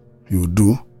said you would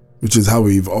do, which is how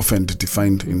we've often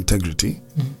defined integrity.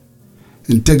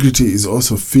 Integrity is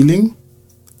also feeling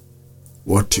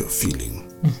what you're feeling.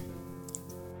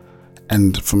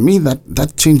 And for me,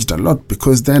 that changed a lot,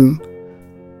 because then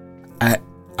I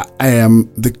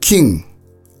am the king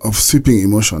of sweeping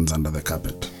emotions under the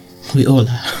carpet. We all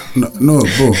are. No,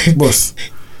 boss.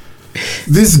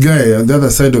 This guy on the other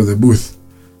side of the booth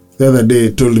the other day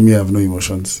told me I have no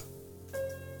emotions.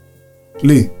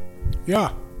 Lee.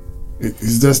 Yeah.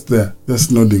 He's just there,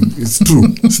 just nodding. It's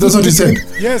true. So that's what he said.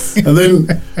 Yes. And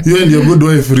then you and your good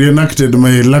wife reenacted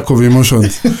my lack of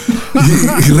emotions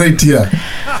right here.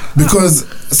 Because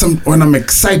when I'm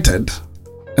excited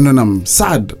and when I'm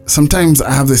sad, sometimes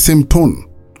I have the same tone,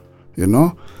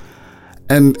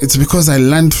 And it's because I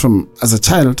learned as a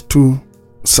child to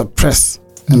suppress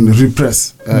and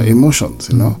repress emotions,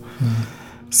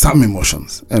 some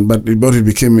emotions, but it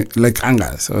became like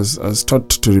anger. So I was taught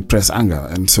to repress anger,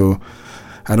 and so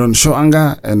I don't show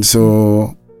anger, and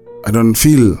so I don't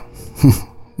feel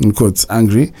in quotes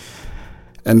angry,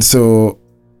 and so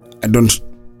I don't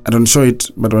show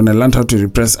it. But when I learned how to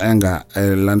repress anger, I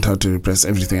learned how to repress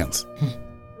everything else.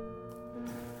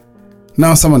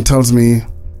 Now someone tells me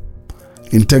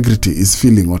integrity is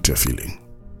feeling what you're feeling.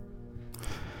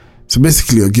 So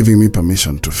basically, you're giving me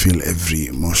permission to feel every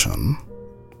emotion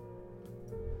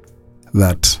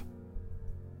that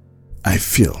I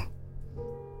feel.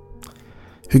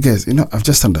 You guys, I've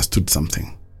just understood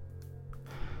something.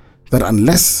 That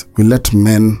unless we let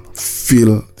men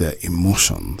feel their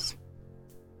emotions,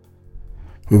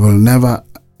 we will never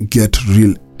get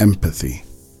real empathy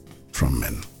from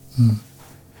men.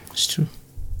 It's true.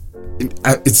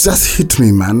 It's just hit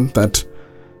me, man, that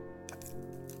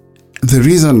the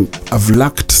reason I've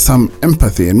lacked some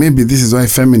empathy, and maybe this is why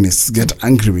feminists get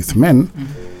angry with men,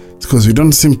 is because we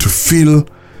don't seem to feel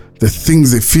the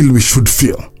things they feel we should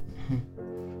feel.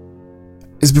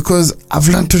 It's because I've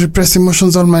learned to repress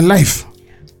emotions all my life.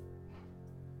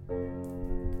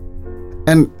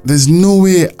 And there's no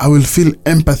way I will feel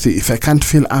empathy if I can't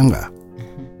feel anger.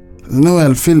 There's no way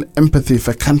I'll feel empathy if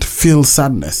I can't feel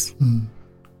sadness.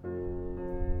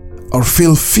 Or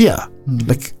feel fear.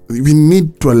 Like, we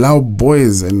need to allow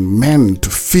boys and men to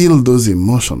feel those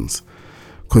emotions,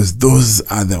 because those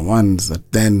are the ones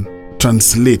that then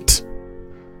translate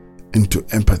into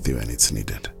empathy when it's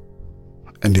needed.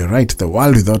 And you're right, the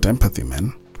world without empathy,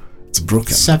 man, it's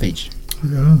broken. Savage.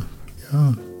 Yeah.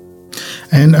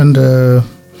 And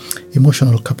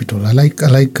emotional capital. I like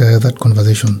that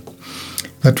conversation.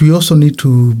 That we also need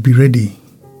to be ready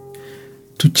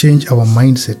to change our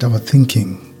mindset, our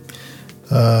thinking,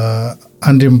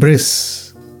 and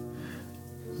embrace,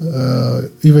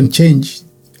 even change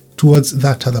towards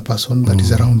that other person that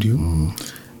is around you,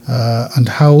 and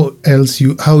how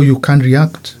you can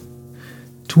react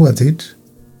towards it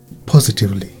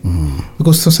positively,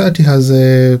 because society has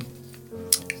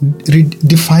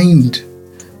redefined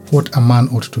what a man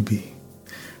ought to be,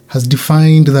 has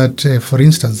defined that, for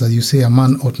instance, as you say, a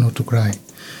man ought not to cry.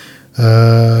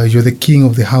 You're the king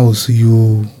of the house.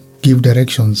 You give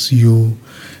directions.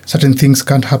 Certain things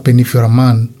can't happen if you're a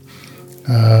man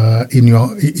in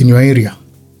your area.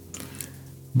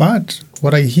 But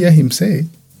what I hear him say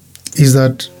is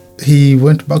that he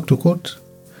went back to court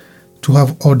to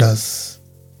have orders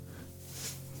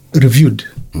reviewed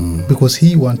because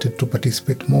he wanted to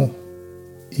participate more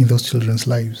in those children's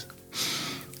lives.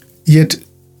 Yet,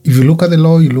 if you look at the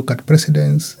law, you look at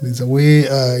precedents, there's a way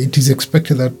it is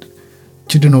expected that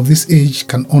children of this age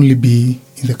can only be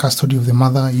in the custody of the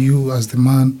mother. You, as the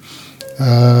man,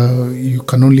 you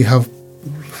can only have,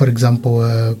 for example,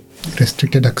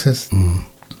 restricted access.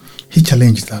 He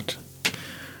challenged that.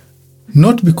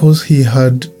 Not because he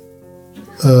had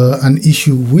an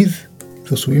issue with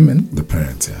those women. The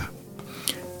parents, yeah.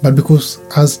 But because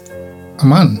as a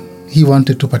man, he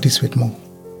wanted to participate more.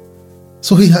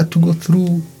 So he had to go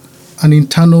through an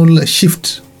internal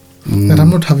shift that I'm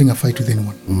not having a fight with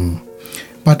anyone.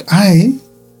 But I,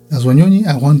 as Wanyonyi,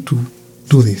 I want to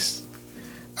do this.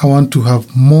 I want to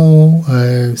have more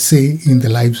say in the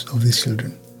lives of these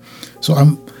children. So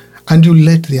and you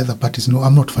let the other parties know,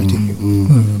 I'm not fighting you.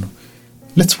 No.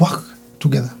 Let's work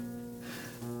together.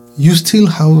 You still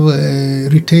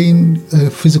have retained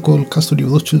physical custody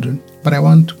of those children, but I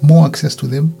want more access to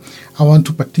them. I want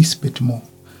to participate more.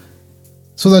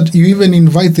 So that you even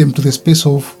invite them to the space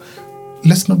of,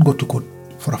 let's not go to court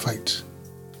for a fight.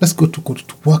 Let's go to court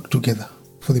to work together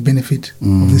for the benefit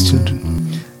of these children.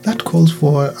 That calls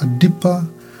for a deeper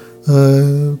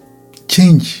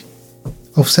change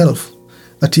of self.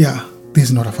 That, this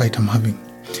is not a fight I'm having.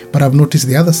 But I've noticed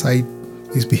the other side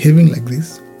is behaving like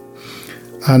this.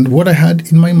 And what I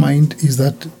had in my mind is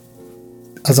that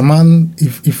as a man,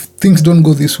 if things don't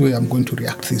go this way, I'm going to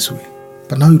react this way.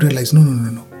 But now you realize,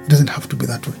 no. It doesn't have to be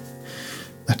that way.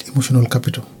 That emotional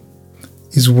capital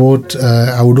is what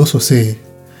I would also say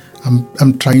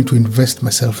I'm trying to invest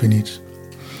myself in it.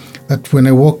 That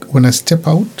when I step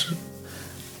out,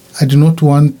 I do not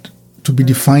want to be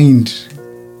defined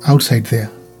outside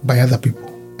there by other people.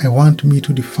 I want me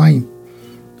to define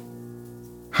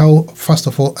how, first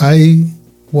of all, I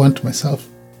want myself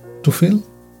to feel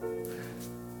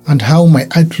and how my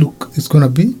outlook is going to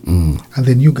be. And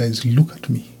then you guys look at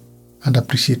me and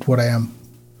appreciate what I am.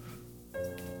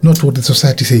 Not what the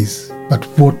society says, but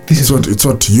it's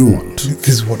what you want. This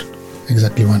is what I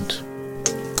exactly want.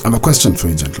 I have a question for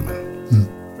you, gentlemen.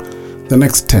 The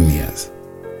next 10 years,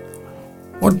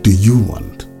 what do you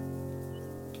want?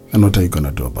 And what are you going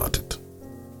to do about it?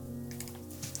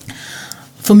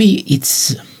 For me,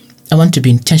 I want to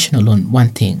be intentional on one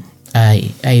thing.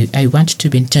 I want to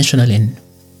be intentional in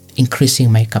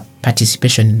increasing my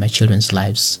participation in my children's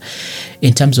lives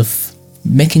in terms of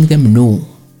making them know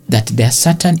that there are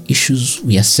certain issues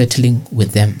we are settling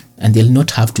with them and they'll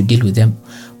not have to deal with them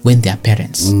when they're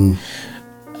parents.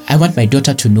 I want my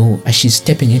daughter to know as she's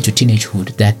stepping into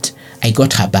teenagehood that I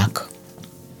got her back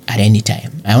at any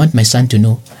time. I want my son to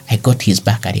know I got his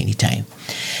back at any time.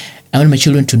 I want my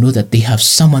children to know that they have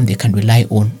someone they can rely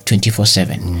on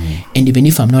 24/7. And even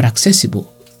if I'm not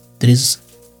accessible, there is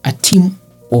a team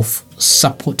of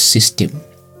support system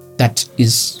that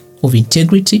is of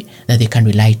integrity that they can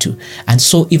rely to. And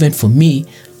so even for me,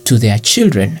 to their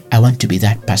children, I want to be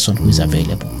that person who is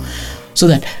available. So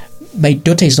that my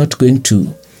daughter is not going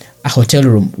to a hotel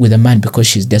room with a man because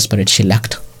she's desperate, she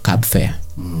lacked cab fare.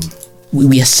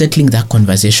 We are settling that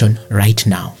conversation right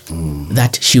now.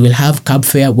 That she will have cab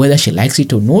fare whether she likes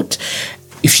it or not.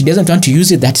 If she doesn't want to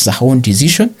use it, that is her own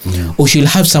decision. Or she'll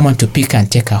have someone to pick and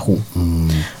take her home.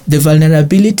 The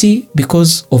vulnerability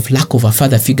because of lack of a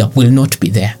father figure will not be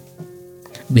there.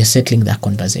 We are settling that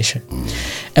conversation.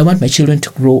 I want my children to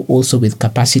grow also with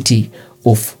capacity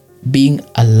of being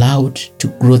allowed to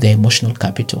grow their emotional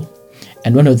capital.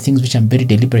 And one of the things which I'm very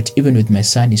deliberate, even with my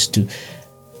son, is to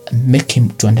make him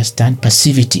to understand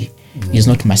passivity is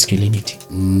not masculinity.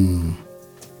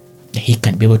 He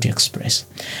can be able to express.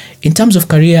 In terms of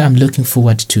career, I'm looking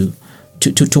forward to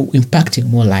impacting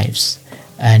more lives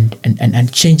and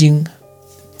changing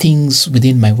things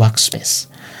within my workspace.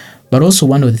 But also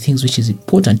one of the things which is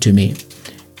important to me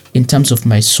in terms of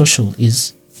my social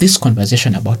is this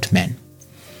conversation about men.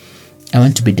 I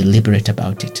want to be deliberate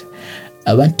about it.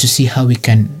 I want to see how we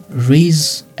can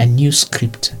raise a new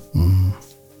script and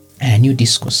a new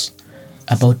discourse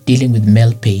about dealing with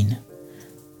male pain,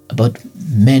 about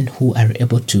men who are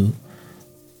able to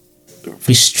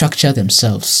restructure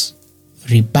themselves,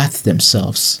 rebirth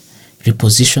themselves,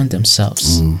 reposition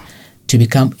themselves to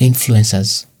become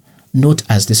influencers, not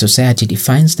as the society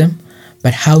defines them,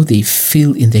 but how they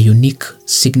feel in their unique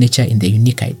signature, in their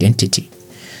unique identity,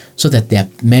 so that they are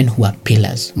men who are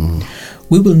pillars.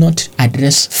 We will not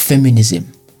address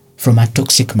feminism from a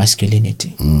toxic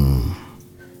masculinity.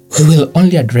 We will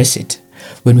only address it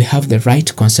when we have the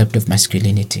right concept of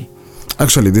masculinity.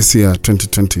 Actually, this year,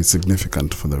 2020, is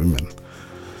significant for the women.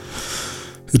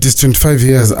 It is 25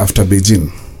 years after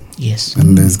Beijing. Yes.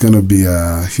 And there's going to be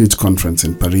a huge conference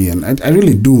in Paris. And I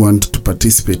really do want to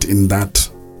participate in that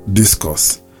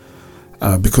discourse.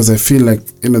 Because I feel like,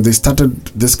 they started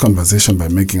this conversation by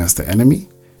making us the enemy,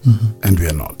 and we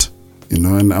are not.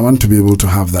 And I want to be able to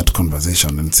have that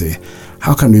conversation and say,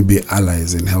 how can we be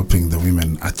allies in helping the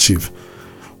women achieve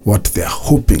what they're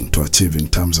hoping to achieve in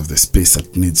terms of the space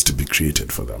that needs to be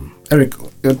created for them? Eric,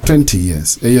 you're 20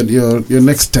 years. Your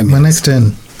next 10 years. My next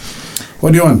 10.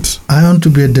 What do you want? I want to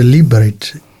be a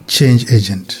deliberate change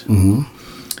agent.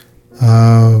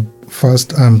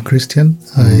 First, I'm Christian.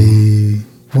 I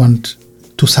want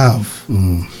to serve.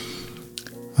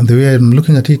 And the way I'm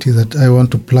looking at it is that I want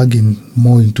to plug in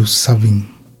more into serving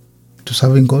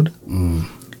God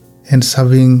and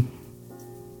serving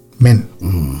men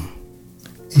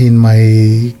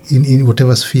in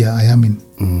whatever sphere I am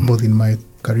in, both in my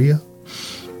career,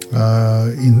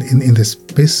 in the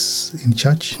space in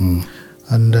church,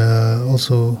 and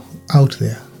also out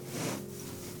there.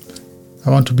 I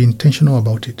want to be intentional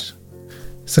about it.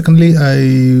 Secondly,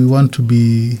 I want to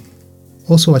be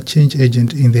also a change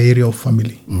agent in the area of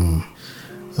family,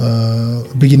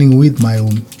 beginning with my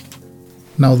own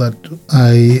now that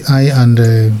I and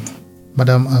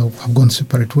Madam have gone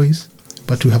separate ways,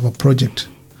 but we have a project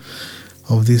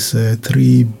of these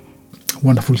 3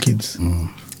 wonderful kids.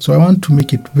 So I want to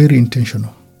make it very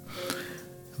intentional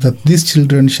that these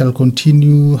children shall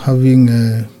continue having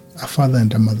a father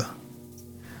and a mother.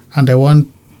 And I want,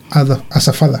 as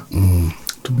a father,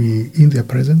 to be in their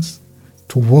presence,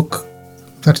 to walk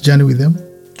that journey with them,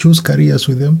 choose careers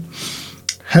with them,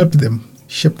 help them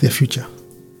shape their future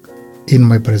in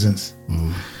my presence.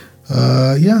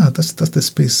 That's the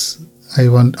space I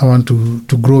want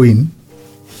to grow in,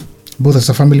 both as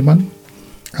a family man,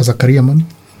 as a career man,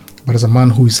 but as a man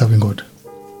who is serving God.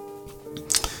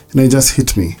 It just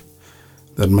hit me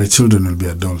that my children will be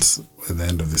adults at the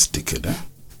end of this decade.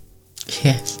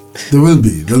 Yes. They will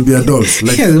be. They'll be adults.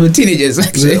 Like, they were teenagers,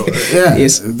 actually.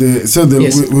 Yes.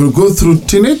 We'll go through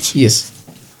teenage. Yes.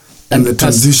 And the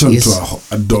transition to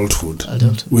adulthood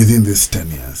within these 10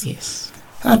 years. Yes.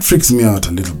 That freaks me out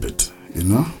a little bit,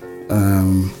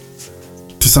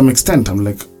 To some extent, I'm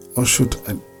like, oh shoot,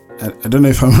 I don't know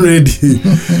if I'm ready,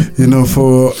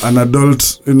 for an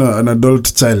adult, an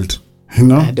adult child,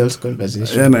 Adult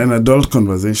conversation. And adult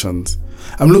conversations.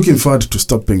 I'm looking forward to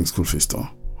stop paying school fees, though,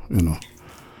 In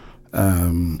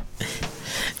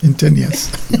 10 years.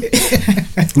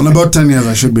 In about 10 years,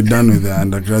 I should be done with their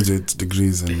undergraduate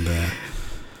degrees, and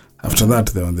after that,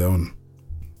 they're on their own.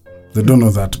 They don't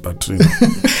know that, but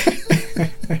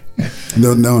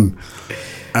they're on their own.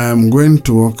 I'm going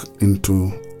to walk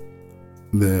into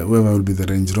whoever will be the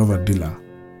Range Rover dealer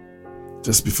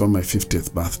just before my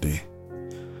 50th birthday,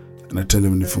 and I tell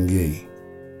them nifungie,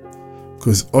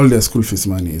 because all their school fees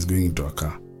money is going into a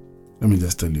car. Let me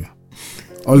just tell you,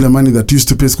 all the money that used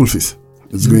to pay school fees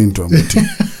is going into a booty.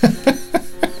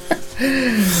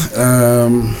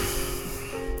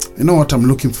 You know what I'm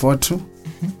looking forward to?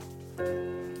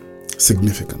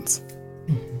 Significance.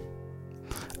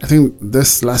 I think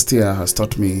this last year has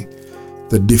taught me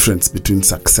the difference between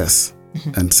success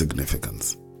and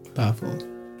significance. Powerful.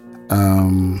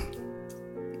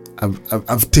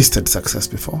 I've tasted success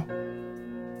before.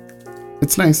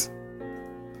 It's nice.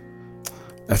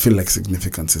 I feel like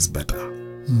significance is better.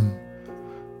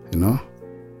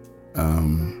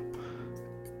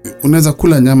 Unaweza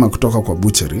kula nyama kutoka kwa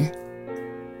butchery,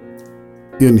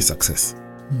 hiyo ni success.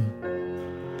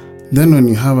 Then when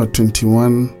you have a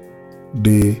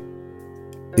 21-day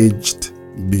aged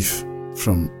beef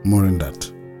from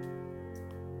Morendat,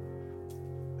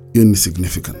 hiyo ni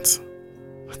significance.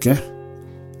 Okay?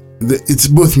 It's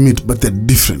both meat, but they're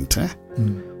different.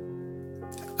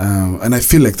 And I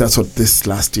feel like that's what this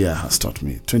last year has taught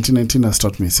me. 2019 has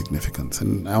taught me significance,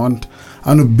 and I want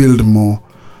to build more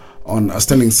on. I was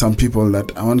telling some people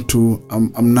that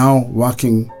I'm now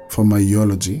working for my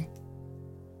eulogy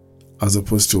as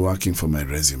opposed to working for my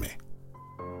resume.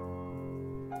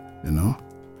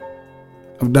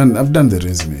 I've done the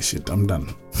resume shit. I'm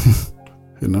done.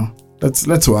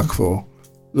 Let's work for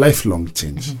lifelong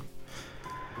change.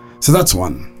 So that's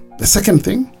one. The second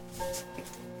thing,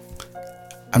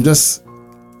 I'm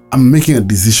making a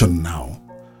decision now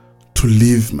to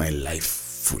live my life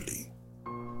fully.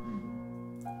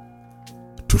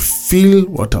 To feel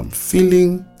what I'm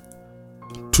feeling,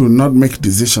 to not make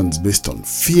decisions based on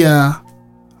fear.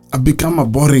 I've become a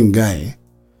boring guy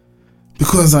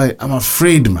because I'm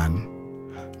afraid, man.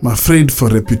 I'm afraid for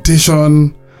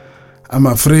reputation. I'm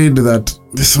afraid that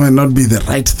this might not be the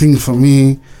right thing for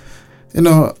me.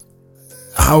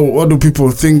 What do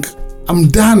people think? I'm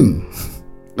done.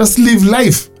 Let's live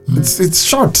life. It's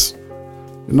short,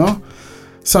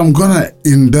 So I'm gonna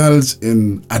indulge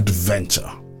in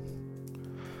adventure.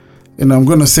 I'm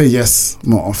gonna say yes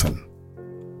more often.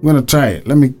 I'm gonna try.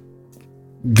 Let me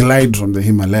glide from the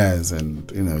Himalayas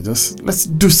and just let's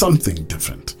do something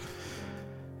different.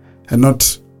 And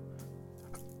not.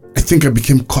 I think I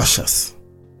became cautious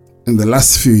in the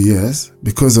last few years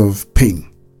because of pain.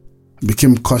 I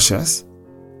became cautious,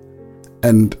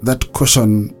 and that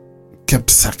caution kept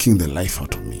sucking the life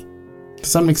out of me.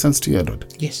 Does that make sense to you,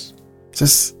 Edward? Yes.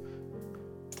 Just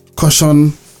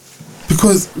caution,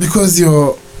 because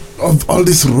you're of all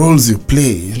these roles you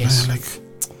play. Yes. Like,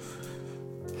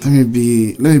 let me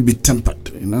be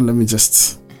tempered.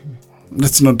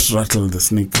 Let's not rattle the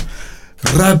snake.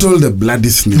 Rattle the bloody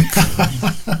snake.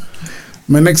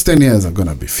 My next 10 years are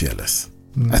gonna be fearless.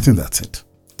 I think that's it.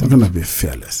 They're gonna be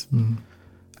fearless.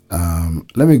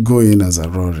 Let me go in as a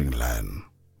roaring lion.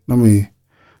 Let me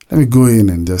go in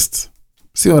and just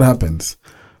see what happens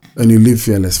when you live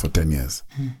fearless for 10 years.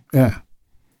 Yeah,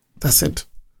 that's it.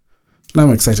 Now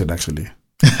I'm excited, actually.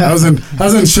 I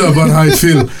wasn't sure about how I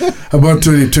feel about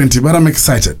 2020, but I'm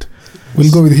excited.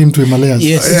 We'll go with him to Himalayas.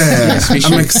 Yes. Yeah, Yes, we I'm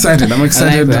should. excited. I'm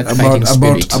excited that fighting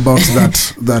about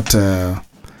spirit. that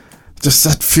just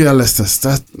that fearlessness.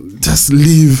 That just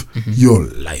live your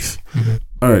life.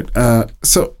 All right.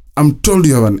 So I'm told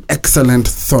you have an excellent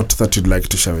thought that you'd like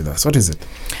to share with us. What is it?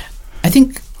 I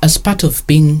think as part of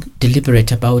being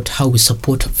deliberate about how we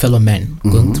support fellow men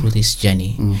going through this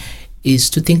journey is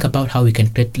to think about how we can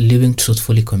create living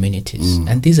truthfully communities.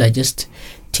 And these are just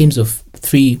teams of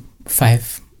 3,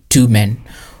 5, 2 men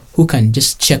who can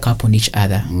just check up on each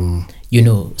other,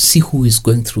 see who is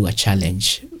going through a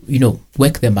challenge,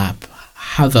 wake them up,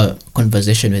 have a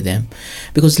conversation with them.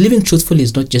 Because living truthfully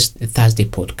is not just a Thursday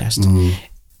podcast.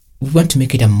 We want to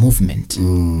make it a movement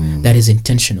that is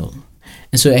intentional.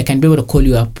 And so I can be able to call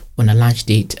you up on a lunch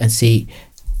date and say,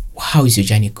 how is your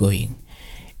journey going?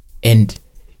 And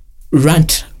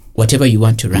rant whatever you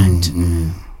want to rant.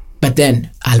 But then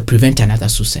I'll prevent another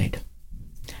suicide.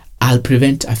 I'll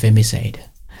prevent a femicide.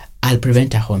 I'll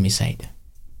prevent a homicide.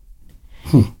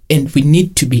 And we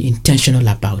need to be intentional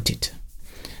about it.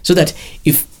 So that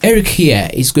if Eric here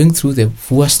is going through the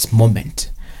worst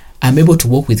moment, I'm able to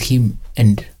walk with him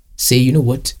and say, you know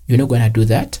what, you're not going to do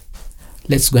that.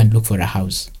 Let's go and look for a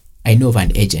house. I know of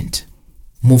an agent.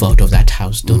 Move out of that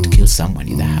house. Don't kill someone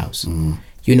in the house.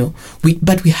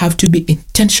 But we have to be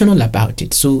intentional about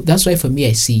it. So that's why for me,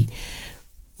 I see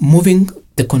moving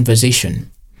the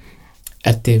conversation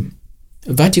at the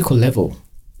vertical level.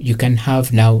 You can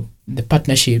have now the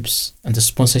partnerships and the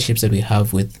sponsorships that we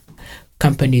have with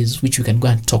companies, which we can go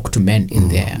and talk to men in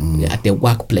at their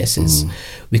workplaces.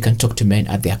 We can talk to men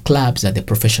at their clubs, at their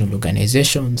professional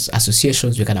organizations,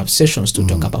 associations. We can have sessions to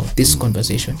talk about this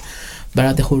conversation. But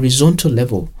at the horizontal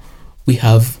level, we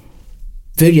have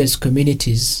various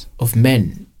communities of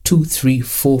men, 2, 3,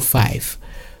 4, 5,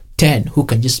 10, who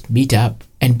can just meet up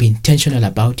and be intentional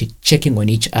about it, checking on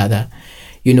each other.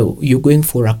 You're going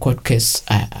for a court case.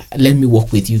 Let me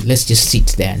walk with you. Let's just sit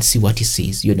there and see what he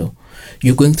says. You're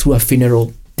going through a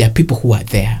funeral. There are people who are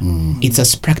there. It's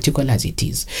as practical as it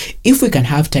is. If we can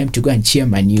have time to go and cheer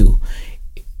Manu,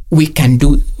 we can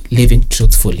do living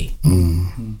truthfully.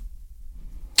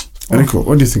 Enrico,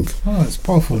 what do you think? Oh, it's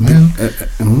powerful, man.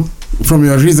 From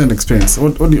your recent experience,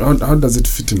 how does it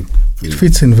fit in? It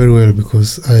fits in very well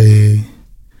because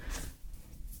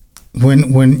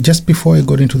when just before I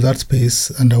got into that space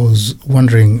and I was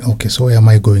wondering, okay, so where am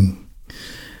I going?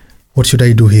 What should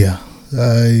I do here?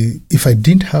 If I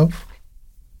didn't have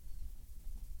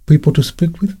people to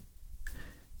speak with,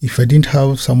 if I didn't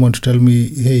have someone to tell me,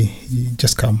 hey,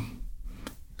 just come,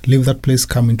 leave that place,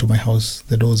 come into my house,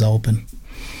 the doors are open.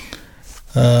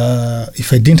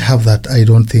 If I didn't have that, I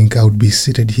don't think I would be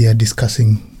seated here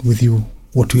discussing with you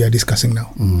what we are discussing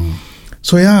now.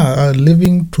 So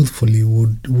living truthfully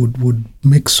would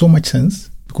make so much sense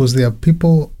because there are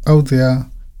people out there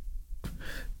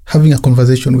having a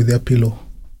conversation with their pillow,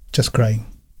 just crying.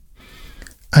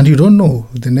 And you don't know,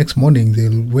 the next morning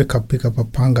they'll wake up, pick up a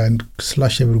panga and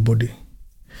slash everybody.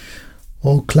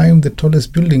 Or climb the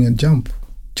tallest building and jump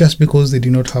just because they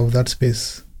did not have that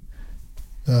space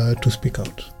to speak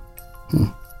out.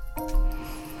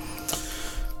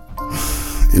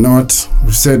 You know what?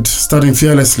 We said starting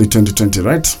fearlessly 2020,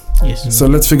 right? Yes. So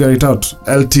let's figure it out.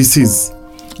 LTCs,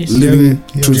 Yes. living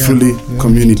truthfully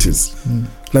communities.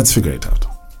 Let's figure it out.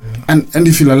 And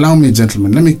if you'll allow me,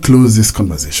 gentlemen, let me close this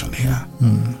conversation here.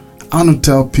 I want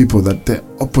to tell people that the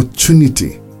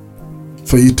opportunity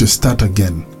for you to start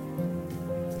again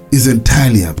is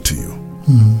entirely up to you.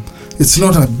 It's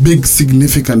not a big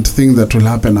significant thing that will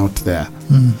happen out there.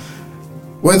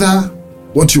 Whether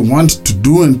what you want to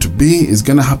do and to be is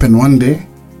going to happen one day,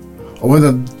 or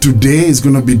whether today is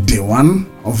going to be day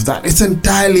one of that, it's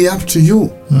entirely up to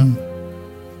you.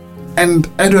 And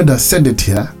Edward has said it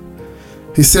here.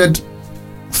 He said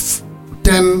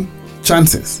 10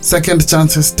 chances, second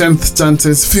chances, 10th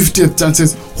chances, 50th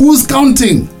chances. Who's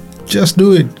counting? Just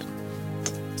do it.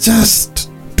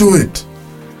 Just do it.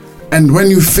 And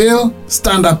when you fail,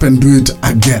 stand up and do it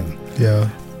again. Yeah.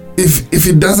 If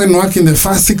it doesn't work in the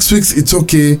first 6 weeks, it's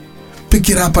okay. Pick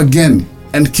it up again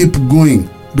and keep going.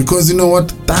 Because you know what?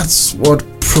 That's what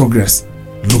progress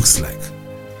looks like.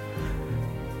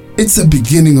 It's the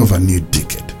beginning of a new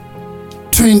decade.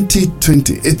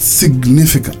 2020, it's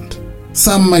significant.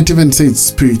 Some might even say it's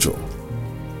spiritual.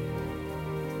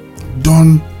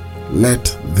 Don't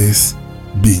let this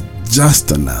be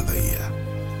just another year.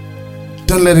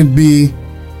 Don't let it be,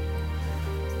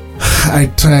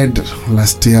 I tried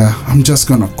last year, I'm just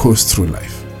gonna coast through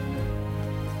life.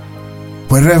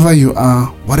 Wherever you are,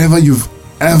 whatever you've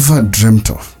ever dreamt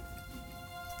of,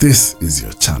 this is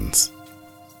your chance.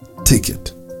 Take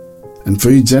it. And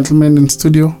for you gentlemen in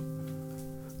studio,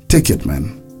 Take it,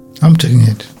 man. I'm taking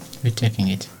it. We're taking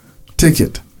it. Take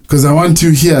it. Because I want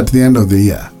you here at the end of the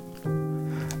year.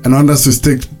 And I want us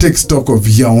to take stock of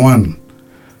year 1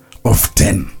 of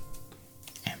 10.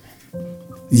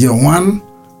 Year 1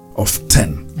 of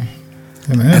 10.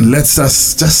 Amen. And let's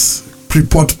just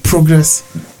report progress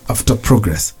after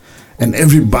progress. And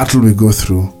every battle we go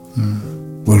through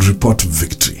will report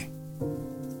victory.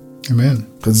 Amen.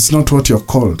 Because it's not what you're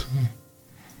called.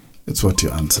 It's what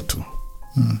you answer to.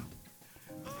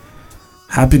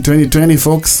 Happy 2020,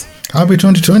 folks. Happy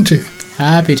 2020.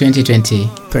 Happy 2020.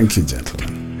 Thank you,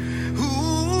 gentlemen.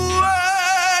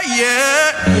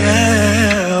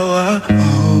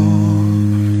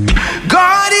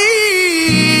 God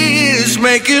is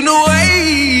making a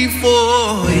way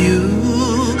for you.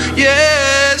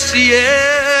 Yes,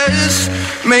 yes,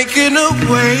 making a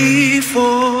way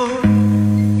for.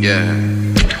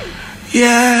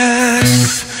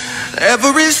 Yes,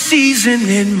 every season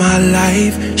in my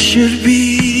life should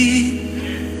be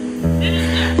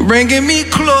bringing me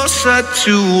closer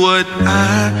to what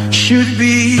I should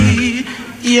be.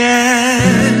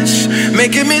 Yes,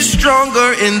 making me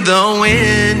stronger in the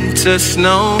winter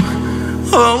snow.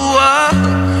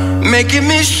 Making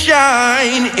me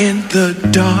shine in the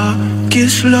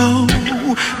darkest low.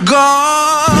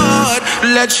 God,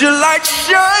 let your light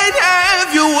shine,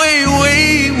 have your way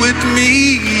with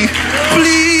me,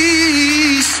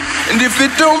 please. And if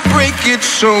it don't break,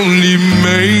 it's only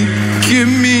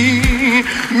making me,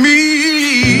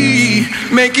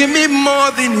 making me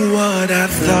more than what I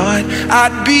thought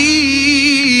I'd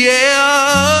be,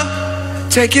 yeah.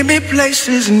 Taking me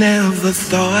places never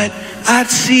thought I'd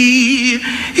see.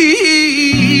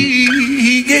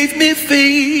 He gave me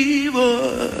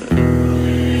favor.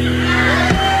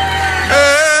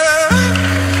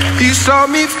 He saw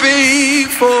me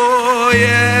faithful,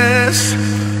 yes.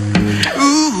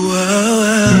 Ooh,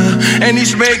 and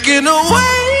he's making a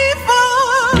way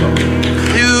for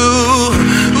you.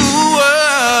 Ooh,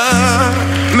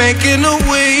 making a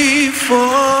way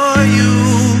for you.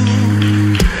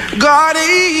 God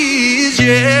is,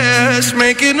 yes,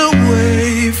 making a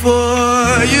way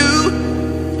for you.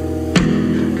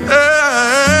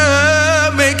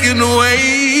 Making a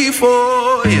way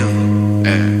for you.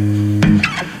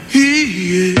 He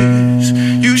is,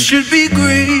 you should be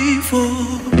grateful.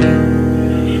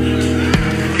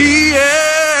 He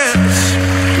is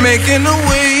making a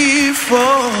way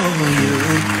for you.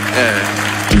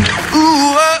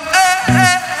 Ooh,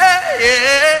 yeah.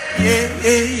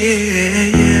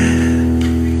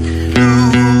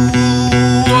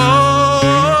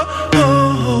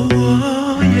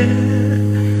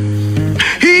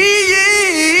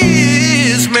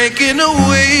 Making a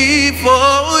way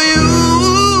for you.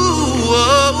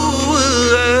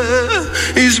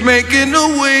 He's making a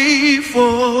way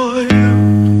for you.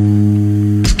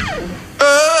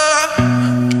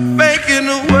 Making a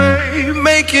way,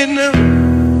 making a